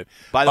about it.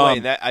 By the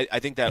way, I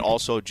think that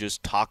also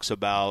just talks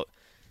about,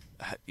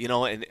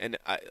 and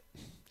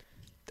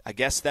I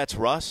guess that's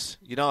Russ.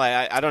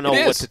 I don't know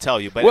what to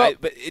tell you,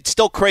 but but it's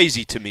still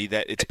crazy to me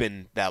that it's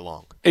been that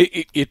long.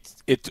 It's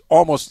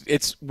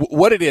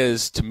what it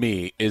is to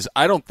me is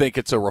I don't think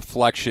it's a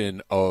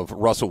reflection of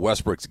Russell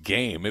Westbrook's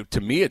game.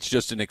 To me, it's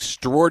just an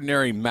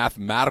extraordinary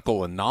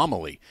mathematical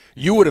anomaly.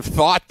 You would have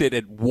thought that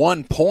at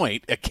one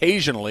point,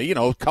 occasionally,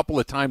 a couple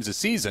of times a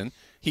season,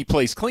 he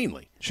plays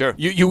cleanly. Sure.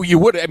 You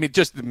would. I mean,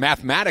 just the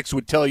mathematics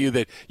would tell you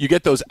that you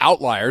get those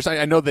outliers.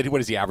 I know that, what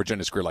is the average in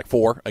his career, like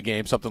 4 a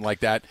game, something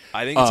like that?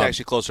 I think it's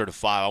actually closer to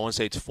 5. I want to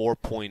say it's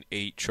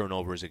 4.8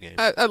 turnovers a game.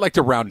 I'd like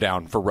to round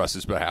down for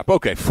Russ's behalf.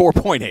 Okay,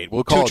 4.8.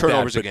 We'll call 2 it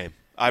turnovers that, a game.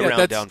 I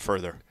round down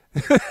further.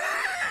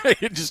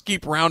 Just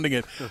keep rounding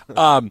it.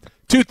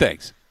 2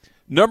 things.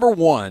 Number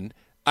one,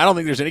 I don't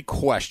think there's any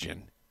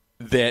question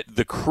that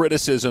the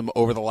criticism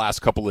over the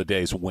last couple of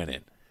days went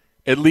in.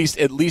 At least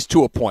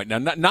to a point. Now,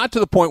 not to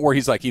the point where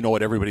he's like, you know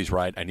what, everybody's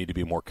right. I need to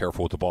be more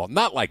careful with the ball.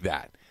 Not like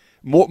that.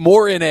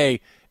 More in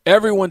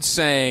everyone's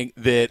saying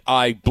that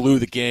I blew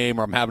the game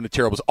or I'm having a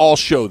terrible. I'll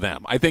show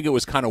them. I think it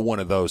was kind of one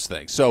of those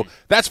things. So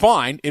that's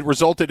fine. It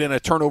resulted in a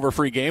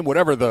turnover-free game.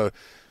 Whatever the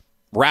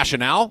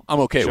rationale, I'm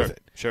okay with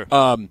it. Sure.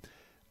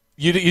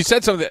 You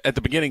said something at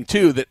the beginning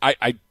too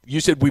that you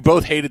said we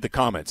both hated the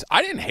comments.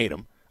 I didn't hate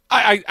them.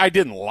 I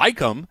didn't like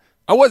them.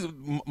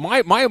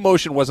 My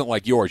emotion wasn't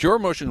like yours. Your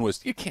emotion was,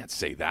 you can't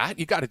say that.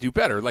 You got to do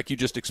better, like you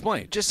just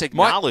explained. Just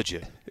acknowledge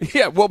it.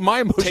 Yeah. Well,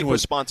 my emotion Take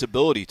was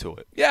responsibility to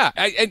it. Yeah,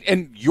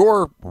 and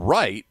you're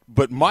right,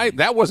 but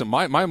that wasn't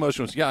my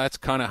emotion was. Yeah, that's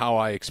kind of how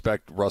I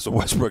expect Russell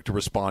Westbrook to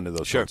respond to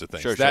those sorts of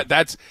things. Sure.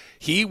 That's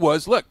he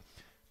was. Look,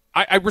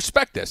 I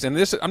respect this, and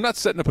this I'm not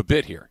setting up a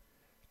bit here.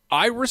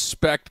 I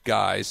respect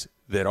guys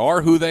that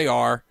are who they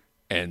are,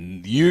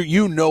 and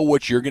you know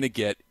what you're going to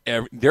get.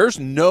 There's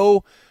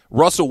no.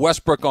 Russell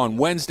Westbrook on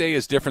Wednesday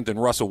is different than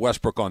Russell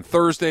Westbrook on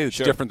Thursday. It's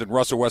different than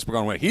Russell Westbrook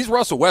on Wednesday. He's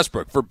Russell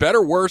Westbrook. For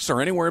better, worse, or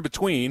anywhere in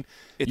between,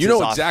 you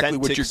know exactly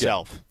what you're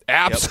getting.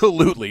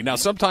 Absolutely. Yep. Now,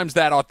 sometimes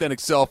that authentic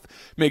self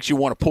makes you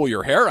want to pull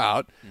your hair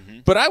out,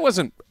 but I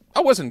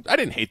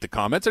didn't hate the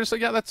comments. I just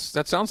like, yeah, that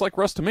sounds like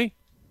Russ to me.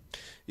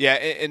 Yeah,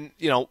 and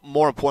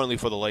more importantly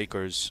for the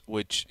Lakers,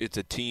 which it's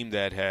a team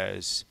that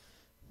has,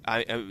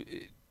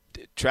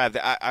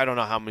 Trav, I don't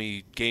know how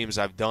many games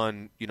I've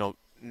done,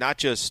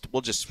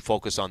 we'll just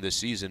focus on this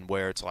season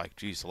where it's like,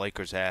 geez, the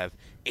Lakers have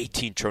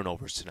 18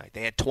 turnovers tonight.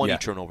 They had 20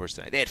 turnovers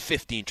tonight. They had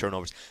 15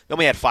 turnovers. Then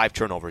we had 5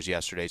 turnovers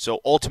yesterday. So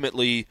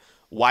ultimately,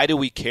 why do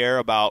we care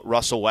about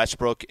Russell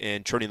Westbrook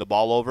and turning the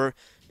ball over?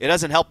 It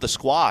doesn't help the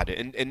squad.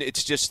 And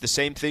it's just the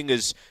same thing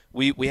as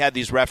we had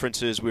these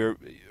references.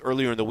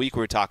 Earlier in the week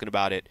we were talking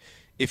about it.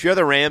 If you're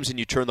the Rams and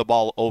you turn the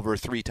ball over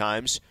 3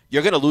 times,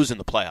 you're going to lose in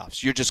the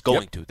playoffs. You're just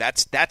going to.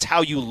 That's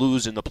how you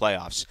lose in the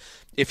playoffs.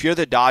 If you're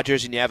the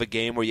Dodgers and you have a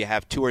game where you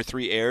have 2 or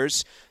 3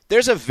 errors,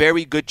 there's a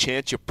very good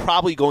chance you're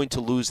probably going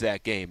to lose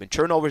that game. And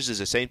turnovers is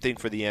the same thing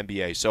for the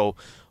NBA. So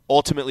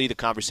ultimately the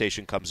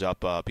conversation comes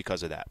up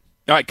because of that.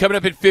 All right, coming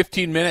up in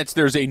 15 minutes,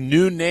 there's a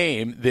new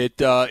name that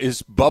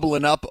is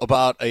bubbling up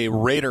about a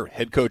Raider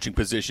head coaching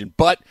position.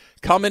 But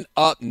coming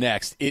up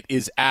next, it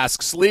is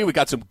Ask Slee. We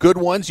got some good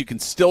ones. You can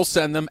still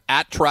send them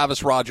at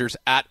Travis Rogers,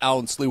 at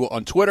Alan Sleewa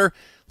on Twitter.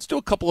 Let's do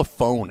a couple of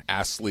phone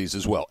Ask Slees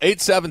as well.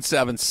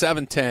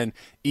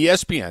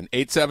 877-710-ESPN,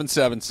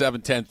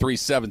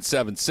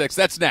 877-710-3776.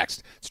 That's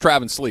next. It's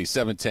Travis Slee,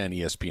 710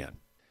 ESPN.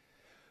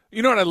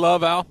 You know what I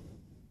love, Al?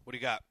 What do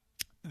you got?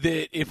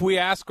 That if we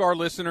ask our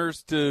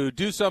listeners to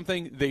do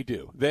something, they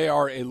do. They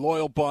are a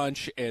loyal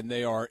bunch, and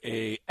they are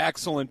a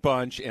excellent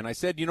bunch. And I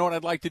said, you know what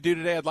I'd like to do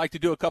today? I'd like to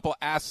do a couple of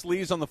Ask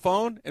Slees on the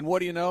phone. And what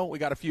do you know? We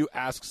got a few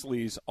Ask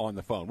Slees on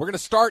the phone. We're going to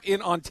start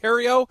in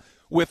Ontario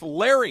with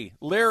Larry.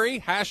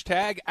 Larry,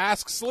 hashtag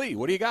Ask Slee.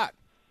 What do you got?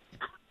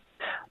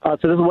 So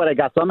this is what I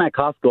got. So I'm at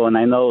Costco, and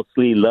I know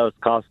Slee loves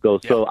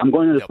Costco. So I'm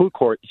going to the food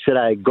court. Should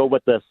I go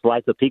with the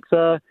slice of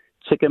pizza,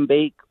 chicken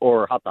bake,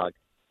 or hot dog?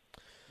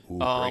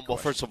 Well,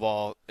 first of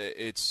all,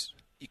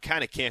 you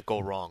kind of can't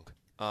go wrong.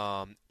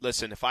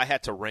 Listen, if I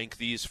had to rank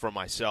these for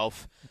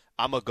myself,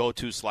 I'm a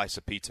go-to slice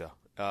of pizza.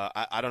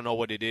 I don't know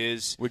what it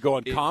is. We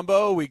going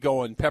combo? We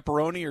going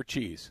pepperoni or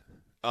cheese?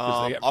 They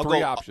have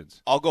 3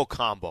 options. I'll go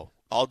combo.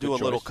 I'll do a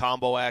little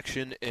combo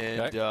action,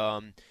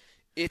 and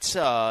it's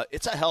a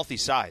healthy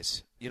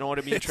size. You know what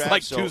I mean, It's Trav?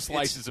 like 2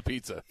 slices of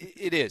pizza.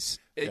 It is.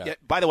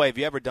 By the way, have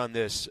you ever done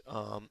this?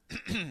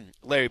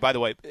 Larry, by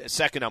the way,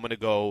 second I'm going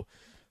to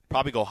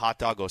probably go hot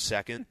dog, go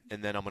second,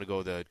 and then I'm going to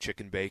go the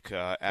chicken bake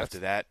after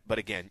that. But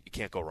again, you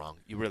can't go wrong.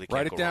 You really can't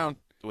Write it down.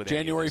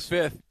 January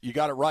 5th. You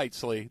got it right,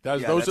 Slee.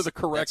 Those are the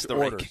correct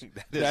orders.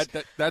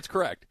 That's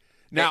correct.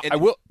 Now, I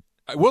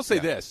will say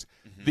this.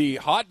 The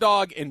hot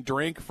dog and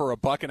drink for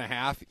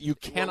 $1.50, you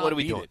cannot What are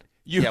we beat doing? it.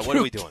 What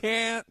are we doing? You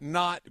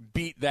cannot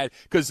beat that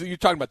because you're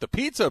talking about the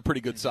pizza,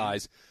 pretty good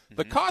size.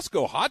 The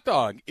Costco hot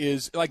dog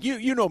is like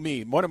you know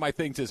me. One of my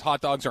things is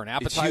hot dogs are an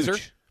appetizer. It's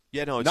huge.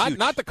 Yeah, no, it's not huge.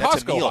 not the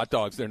That's a Costco meal. hot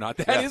dogs. They're not.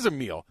 That is a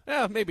meal.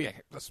 Maybe a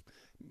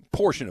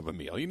portion of a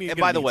meal. You need. And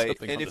by the way,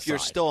 something and on if the you're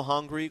side. still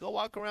hungry, go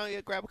walk around,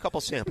 grab a couple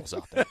samples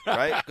out there,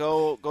 right?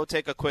 Go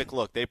take a quick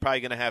look. They're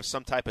probably going to have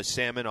some type of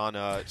salmon on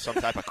some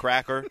type of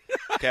cracker.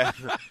 Okay,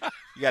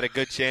 you got a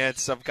good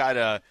chance. Some kind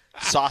of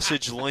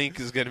sausage link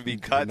is going to be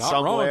cut Not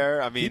somewhere.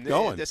 wrong. I mean, Keep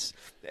going.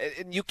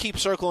 And you keep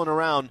circling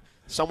around.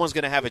 Someone's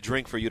going to have a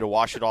drink for you to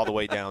wash it all the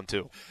way down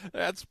too.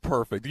 That's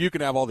perfect. You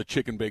can have all the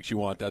chicken bakes you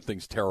want. That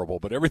thing's terrible,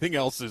 but everything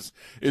else is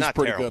Not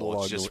pretty terrible. good.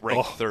 It's just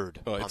ranked third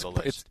on it's, the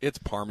list. It's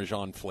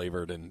Parmesan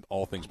flavored, and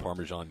all things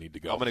Parmesan need to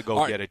go. I'm going to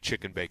go get a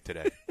chicken bake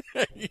today.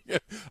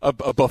 a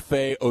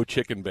buffet of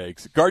chicken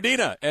bakes.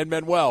 Gardena and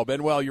Manuel.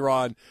 Manuel, you're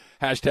on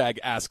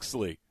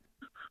 #AskSlee.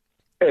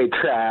 Hey,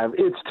 Trav,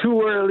 it's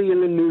too early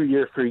in the new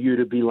year for you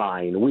to be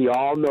lying. We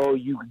all know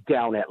you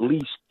down at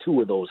least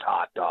 2 of those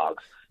hot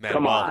dogs.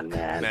 Come on,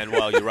 man.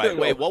 Manuel, you're right.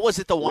 Wait, what was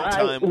it the one Right?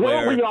 time What where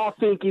are we all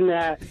thinking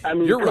that? I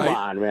mean, You're come right.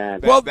 on, man.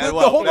 Well,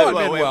 hold on,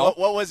 wait, Manuel.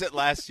 what was it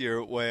last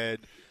year when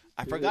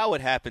I forgot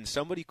what happened?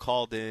 Somebody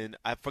called in.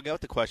 I forgot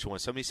what the question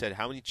was. Somebody said,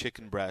 "How many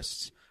chicken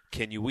breasts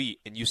can you eat?"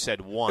 And you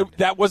said 1.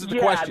 That wasn't the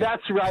question. Yeah,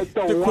 that's right.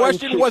 The The one question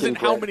chicken wasn't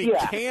how breast. many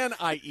Yeah. can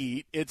I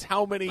eat. It's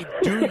how many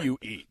do you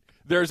eat.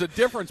 There's a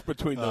difference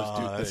between those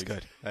two that's things.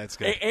 good. That's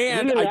good.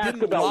 And You didn't I ask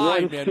didn't about lie,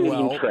 one sitting,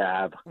 Manuel.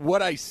 Trav.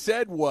 What I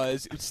said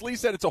was, Slee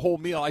said it's a whole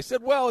meal. I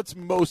said, well, it's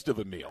most of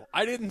a meal.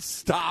 I didn't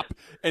stop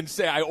and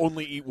say I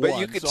only eat But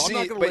one. you could so see, I'm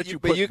not going to let you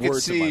but put you could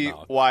words in see my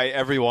mouth. why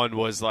everyone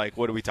was like,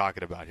 "What are we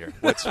talking about here?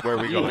 Where are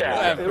we going?"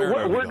 Yeah, here?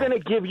 we're going to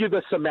give you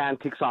the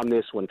semantics on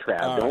this one,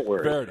 Trav. All right, Don't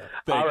worry. fair enough.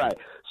 Thank All you. right.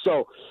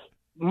 So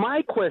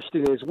my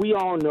question is, we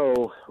all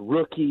know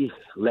rookie,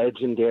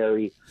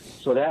 legendary,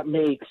 so that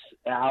makes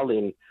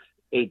Allen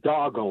a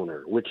dog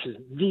owner, which is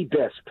the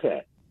best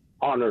pet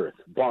on earth,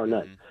 bar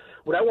none. Mm-hmm.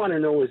 What I want to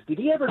know is, did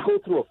he ever go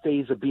through a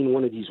phase of being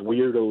one of these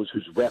weirdos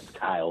who's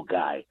reptile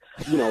guy?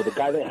 You know, the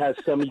guy that has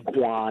some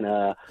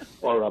iguana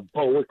or a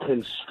boa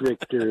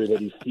constrictor that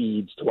he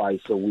feeds twice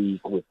a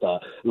week with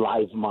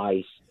live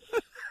mice.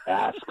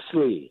 Ask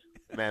Slee.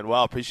 Man,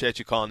 well, appreciate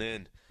you calling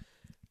in.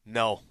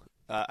 No,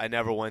 I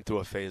never went through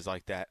a phase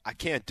like that. I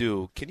can't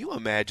do. Can you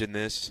imagine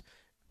this?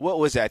 What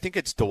was that? I think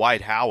it's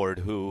Dwight Howard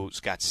who's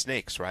got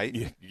snakes, right?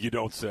 You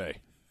don't say.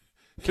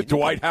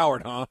 Dwight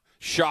Howard, huh?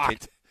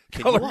 Shocked.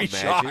 Can Color you me imagine?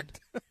 shocked.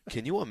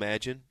 Can you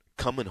imagine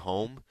coming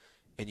home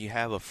and you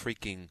have a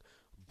freaking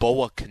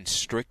boa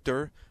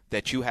constrictor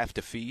that you have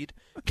to feed?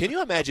 Can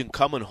you imagine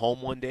coming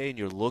home one day and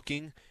you're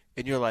looking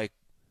and you're like,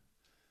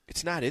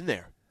 it's not in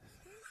there.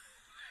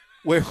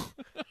 Where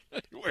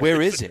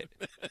is it?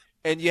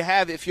 And you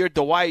have, if you're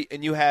Dwight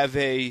and you have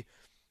a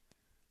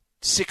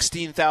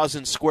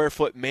 16,000 square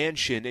foot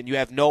mansion and you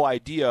have no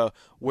idea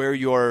where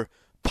your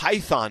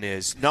python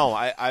is. No,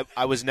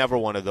 I was never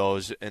one of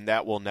those, and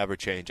that will never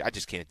change. I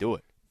just can't do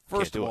it.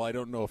 First of all, I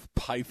don't know if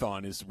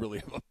python is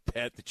really a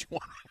pet that you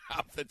want to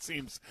have. That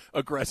seems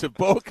aggressive.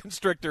 Boa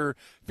constrictor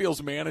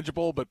feels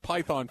manageable, but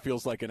python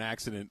feels like an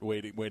accident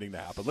waiting to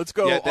happen. Let's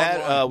go. Yeah,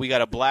 that we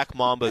got a black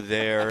mamba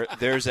there.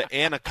 There's an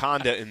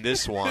anaconda in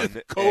this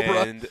one,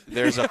 Cobra. and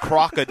there's a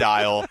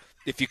crocodile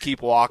if you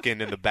keep walking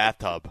in the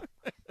bathtub.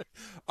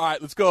 All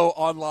right, let's go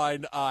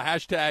online.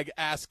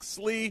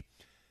 #AskSlee.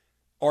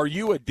 Are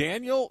you a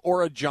Daniel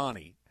or a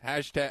Johnny?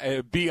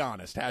 Be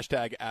honest.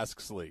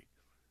 #AskSlee.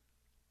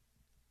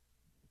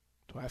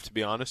 Do I have to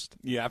be honest?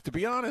 You have to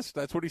be honest.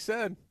 That's what he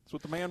said. That's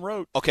what the man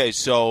wrote. Okay,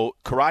 so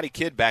Karate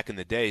Kid back in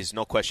the days,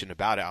 no question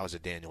about it, I was a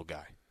Daniel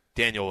guy.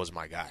 Daniel was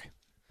my guy.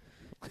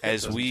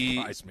 As we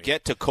surprise me.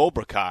 get to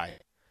Cobra Kai,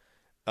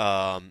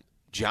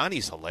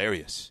 Johnny's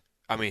hilarious.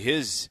 I mean,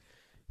 his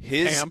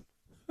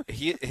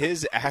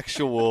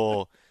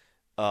actual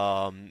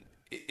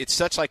it's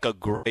such like a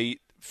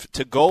great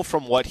to go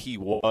from what he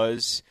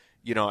was,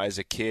 you know, as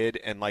a kid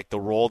and like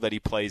the role that he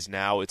plays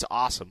now. It's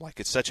awesome. Like,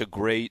 it's such a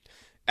great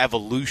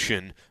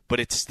evolution, but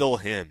it's still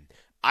him.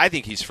 I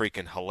think he's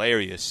freaking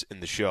hilarious in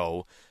the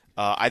show.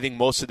 I think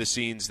most of the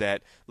scenes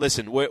that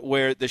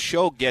where the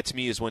show gets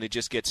me is when it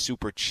just gets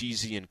super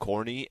cheesy and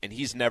corny, and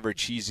he's never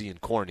cheesy and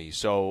corny.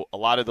 So a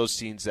lot of those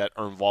scenes that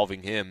are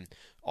involving him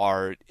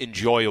are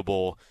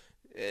enjoyable.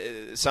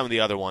 Some of the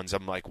other ones,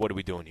 I'm like, what are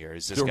we doing here?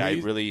 Is this guy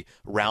really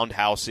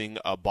roundhousing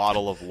a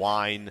bottle of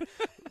wine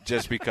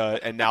just because?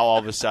 And now all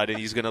of a sudden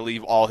he's going to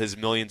leave all his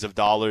millions of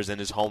dollars in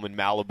his home in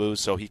Malibu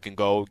so he can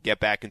go get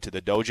back into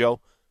the dojo?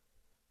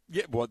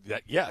 Yeah, well,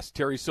 yes,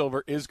 Terry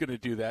Silver is going to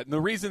do that. And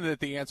the reason that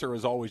the answer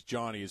is always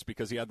Johnny is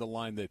because he had the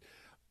line that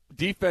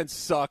defense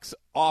sucks,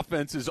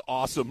 offense is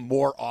awesome,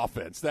 more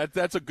offense.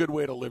 That's a good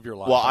way to live your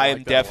life. Well, I am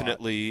like that a lot.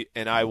 definitely,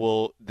 and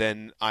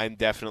I'm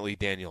definitely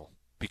Daniel,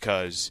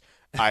 because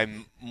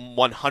I'm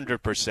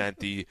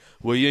 100%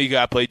 you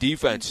got to play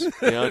defense.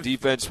 You know,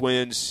 defense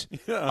wins.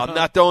 I'm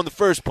not throwing the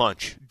first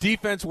punch.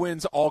 Defense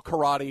wins all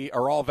karate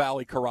or all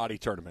Valley karate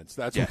tournaments.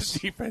 That's what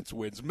defense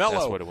wins. Mello,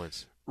 that's what it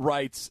wins.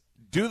 writes,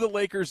 do the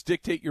Lakers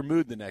dictate your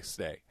mood the next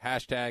day?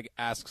 Hashtag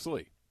Ask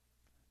Slee.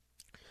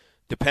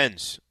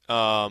 Depends.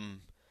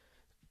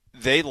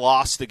 They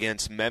lost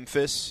against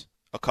Memphis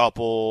a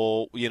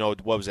couple,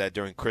 what was that,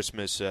 during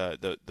Christmas,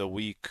 the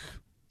week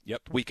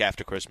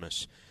after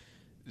Christmas.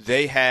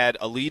 They had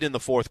a lead in the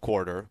fourth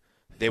quarter.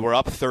 They were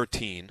up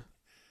 13.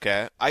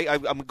 Okay,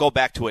 I'm going to go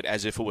back to it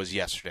as if it was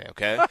yesterday,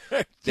 okay?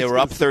 They were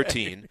up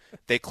 13.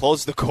 They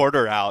closed the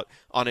quarter out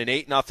on an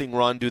 8-0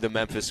 run to the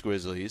Memphis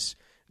Grizzlies.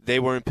 They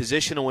were in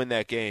position to win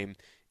that game.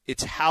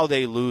 It's how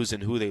they lose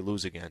and who they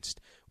lose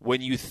against.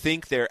 When you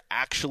think they're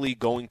actually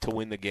going to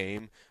win the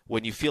game,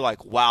 when you feel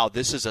like, wow,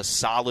 this is a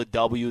solid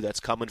W that's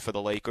coming for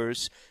the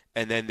Lakers,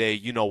 and then they,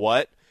 you know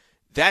what?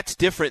 That's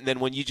different than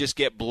when you just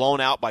get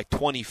blown out by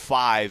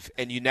 25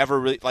 and you never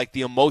really, like,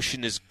 the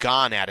emotion is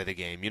gone out of the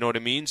game. You know what I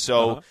mean?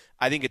 So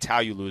I think it's how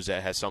you lose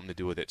that has something to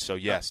do with it. So,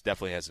 yes,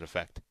 definitely has an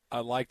effect. I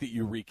like that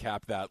you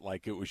recap that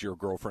like it was your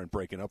girlfriend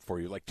breaking up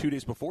for you. Like 2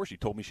 days before, she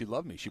told me she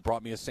loved me. She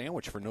brought me a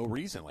sandwich for no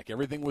reason. Like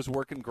everything was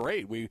working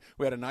great. We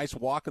had a nice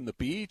walk on the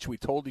beach. We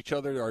told each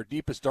other our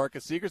deepest,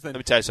 darkest secrets. Then let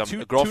me tell you something.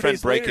 A girlfriend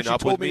breaking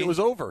up with me, it was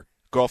over.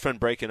 Girlfriend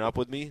breaking up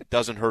with me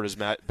doesn't hurt as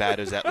bad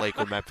as that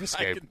Laker-Memphis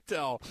game.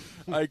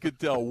 I could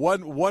tell.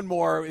 One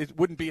more. It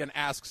wouldn't be an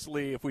Ask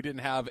Slee if we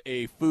didn't have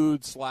a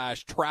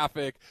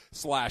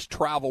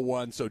food/traffic/travel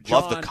one. So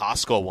John, love the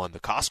Costco one.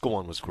 The Costco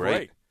one was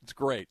great. It's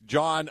great.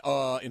 John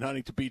in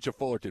Huntington Beach of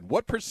Fullerton,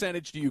 what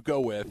percentage do you go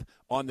with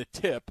on the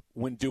tip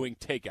when doing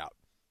takeout?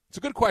 It's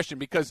a good question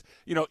because,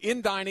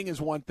 in dining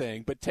is one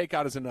thing, but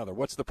takeout is another.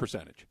 What's the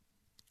percentage?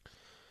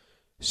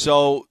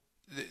 So,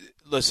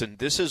 listen,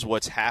 this is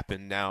what's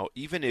happened now.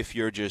 Even if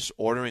you're just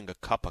ordering a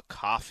cup of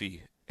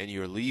coffee and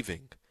you're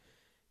leaving,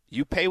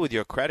 you pay with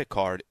your credit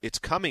card. It's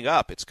coming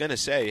up. It's going to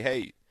say,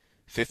 hey,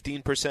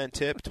 15%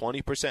 tip,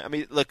 20%. I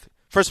mean, look,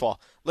 first of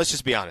all, let's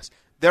just be honest.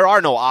 There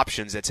are no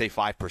options that say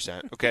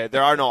 5%, okay?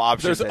 There are no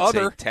options say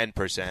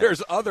 10%.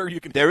 There's other. You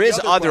can. There is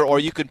other, or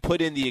you can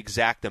put in the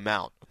exact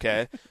amount,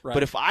 okay? Right.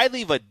 But if I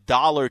leave a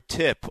 $1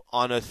 tip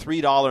on a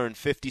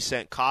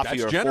 $3.50 coffee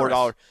that's or generous.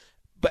 $4,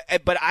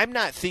 but I'm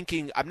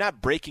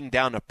not breaking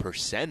down a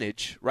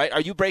percentage, right? Are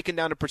you breaking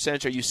down a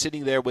percentage? Are you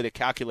sitting there with a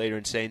calculator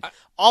and saying,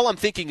 all I'm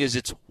thinking is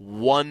it's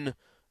 $1,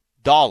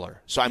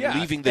 so I'm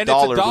leaving the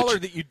dollar. And it's a dollar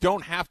that you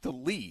don't have to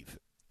leave.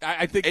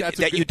 I think that's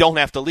you don't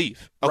have to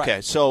leave. Okay,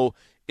 right. So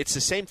it's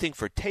the same thing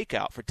for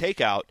takeout. For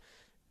takeout,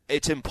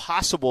 it's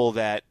impossible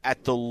that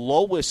at the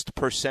lowest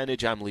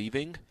percentage I'm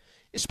leaving,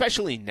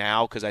 especially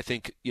now because I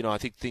think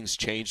things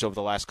changed over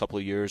the last couple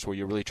of years where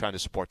you're really trying to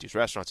support these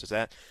restaurants. Is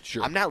that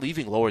sure. I'm not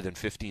leaving lower than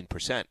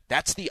 15%.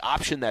 That's the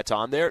option that's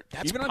on there.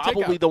 That's even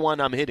probably the one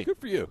I'm hitting. Good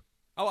for you.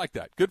 I like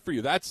that. Good for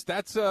you. That's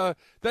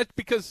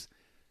because.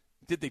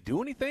 Did they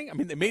do anything? I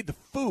mean, they made the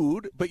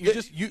food, but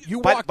you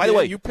walked by the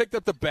way, you picked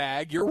up the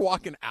bag, you're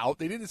walking out.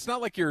 They didn't. It's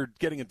not like you're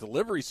getting a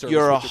delivery service.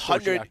 You're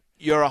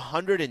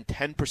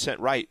 110%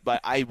 right, but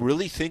I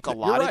really think a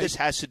lot of this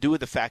has to do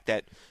with the fact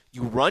that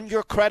you run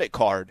your credit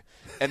card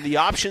and the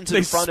options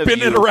in front of you.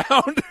 They spin it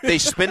around. They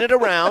spin it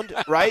around,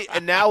 right?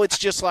 And now it's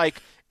just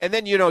like. And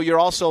then, you're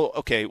also,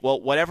 okay, well,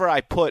 whatever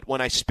I put,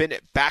 when I spin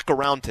it back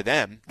around to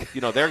them,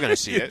 they're going to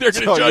see it. They're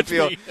going to judge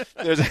me.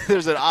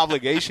 There's an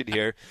obligation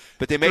here.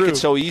 But they make it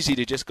so easy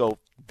to just go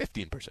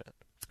 15%.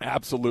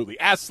 Absolutely.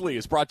 Ask Slee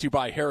is brought to you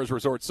by Harrah's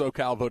Resort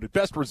SoCal, voted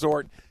best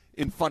resort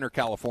in Funner,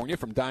 California.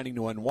 From dining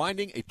to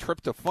unwinding, a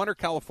trip to Funner,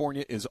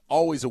 California is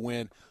always a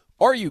win.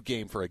 Are you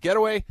game for a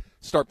getaway?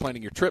 Start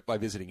planning your trip by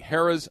visiting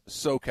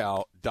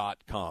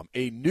harrahssocal.com.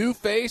 A new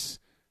face.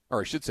 Or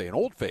I should say an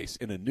old face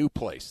in a new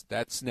place.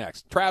 That's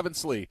next. Travis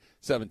Slee,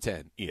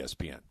 710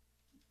 ESPN.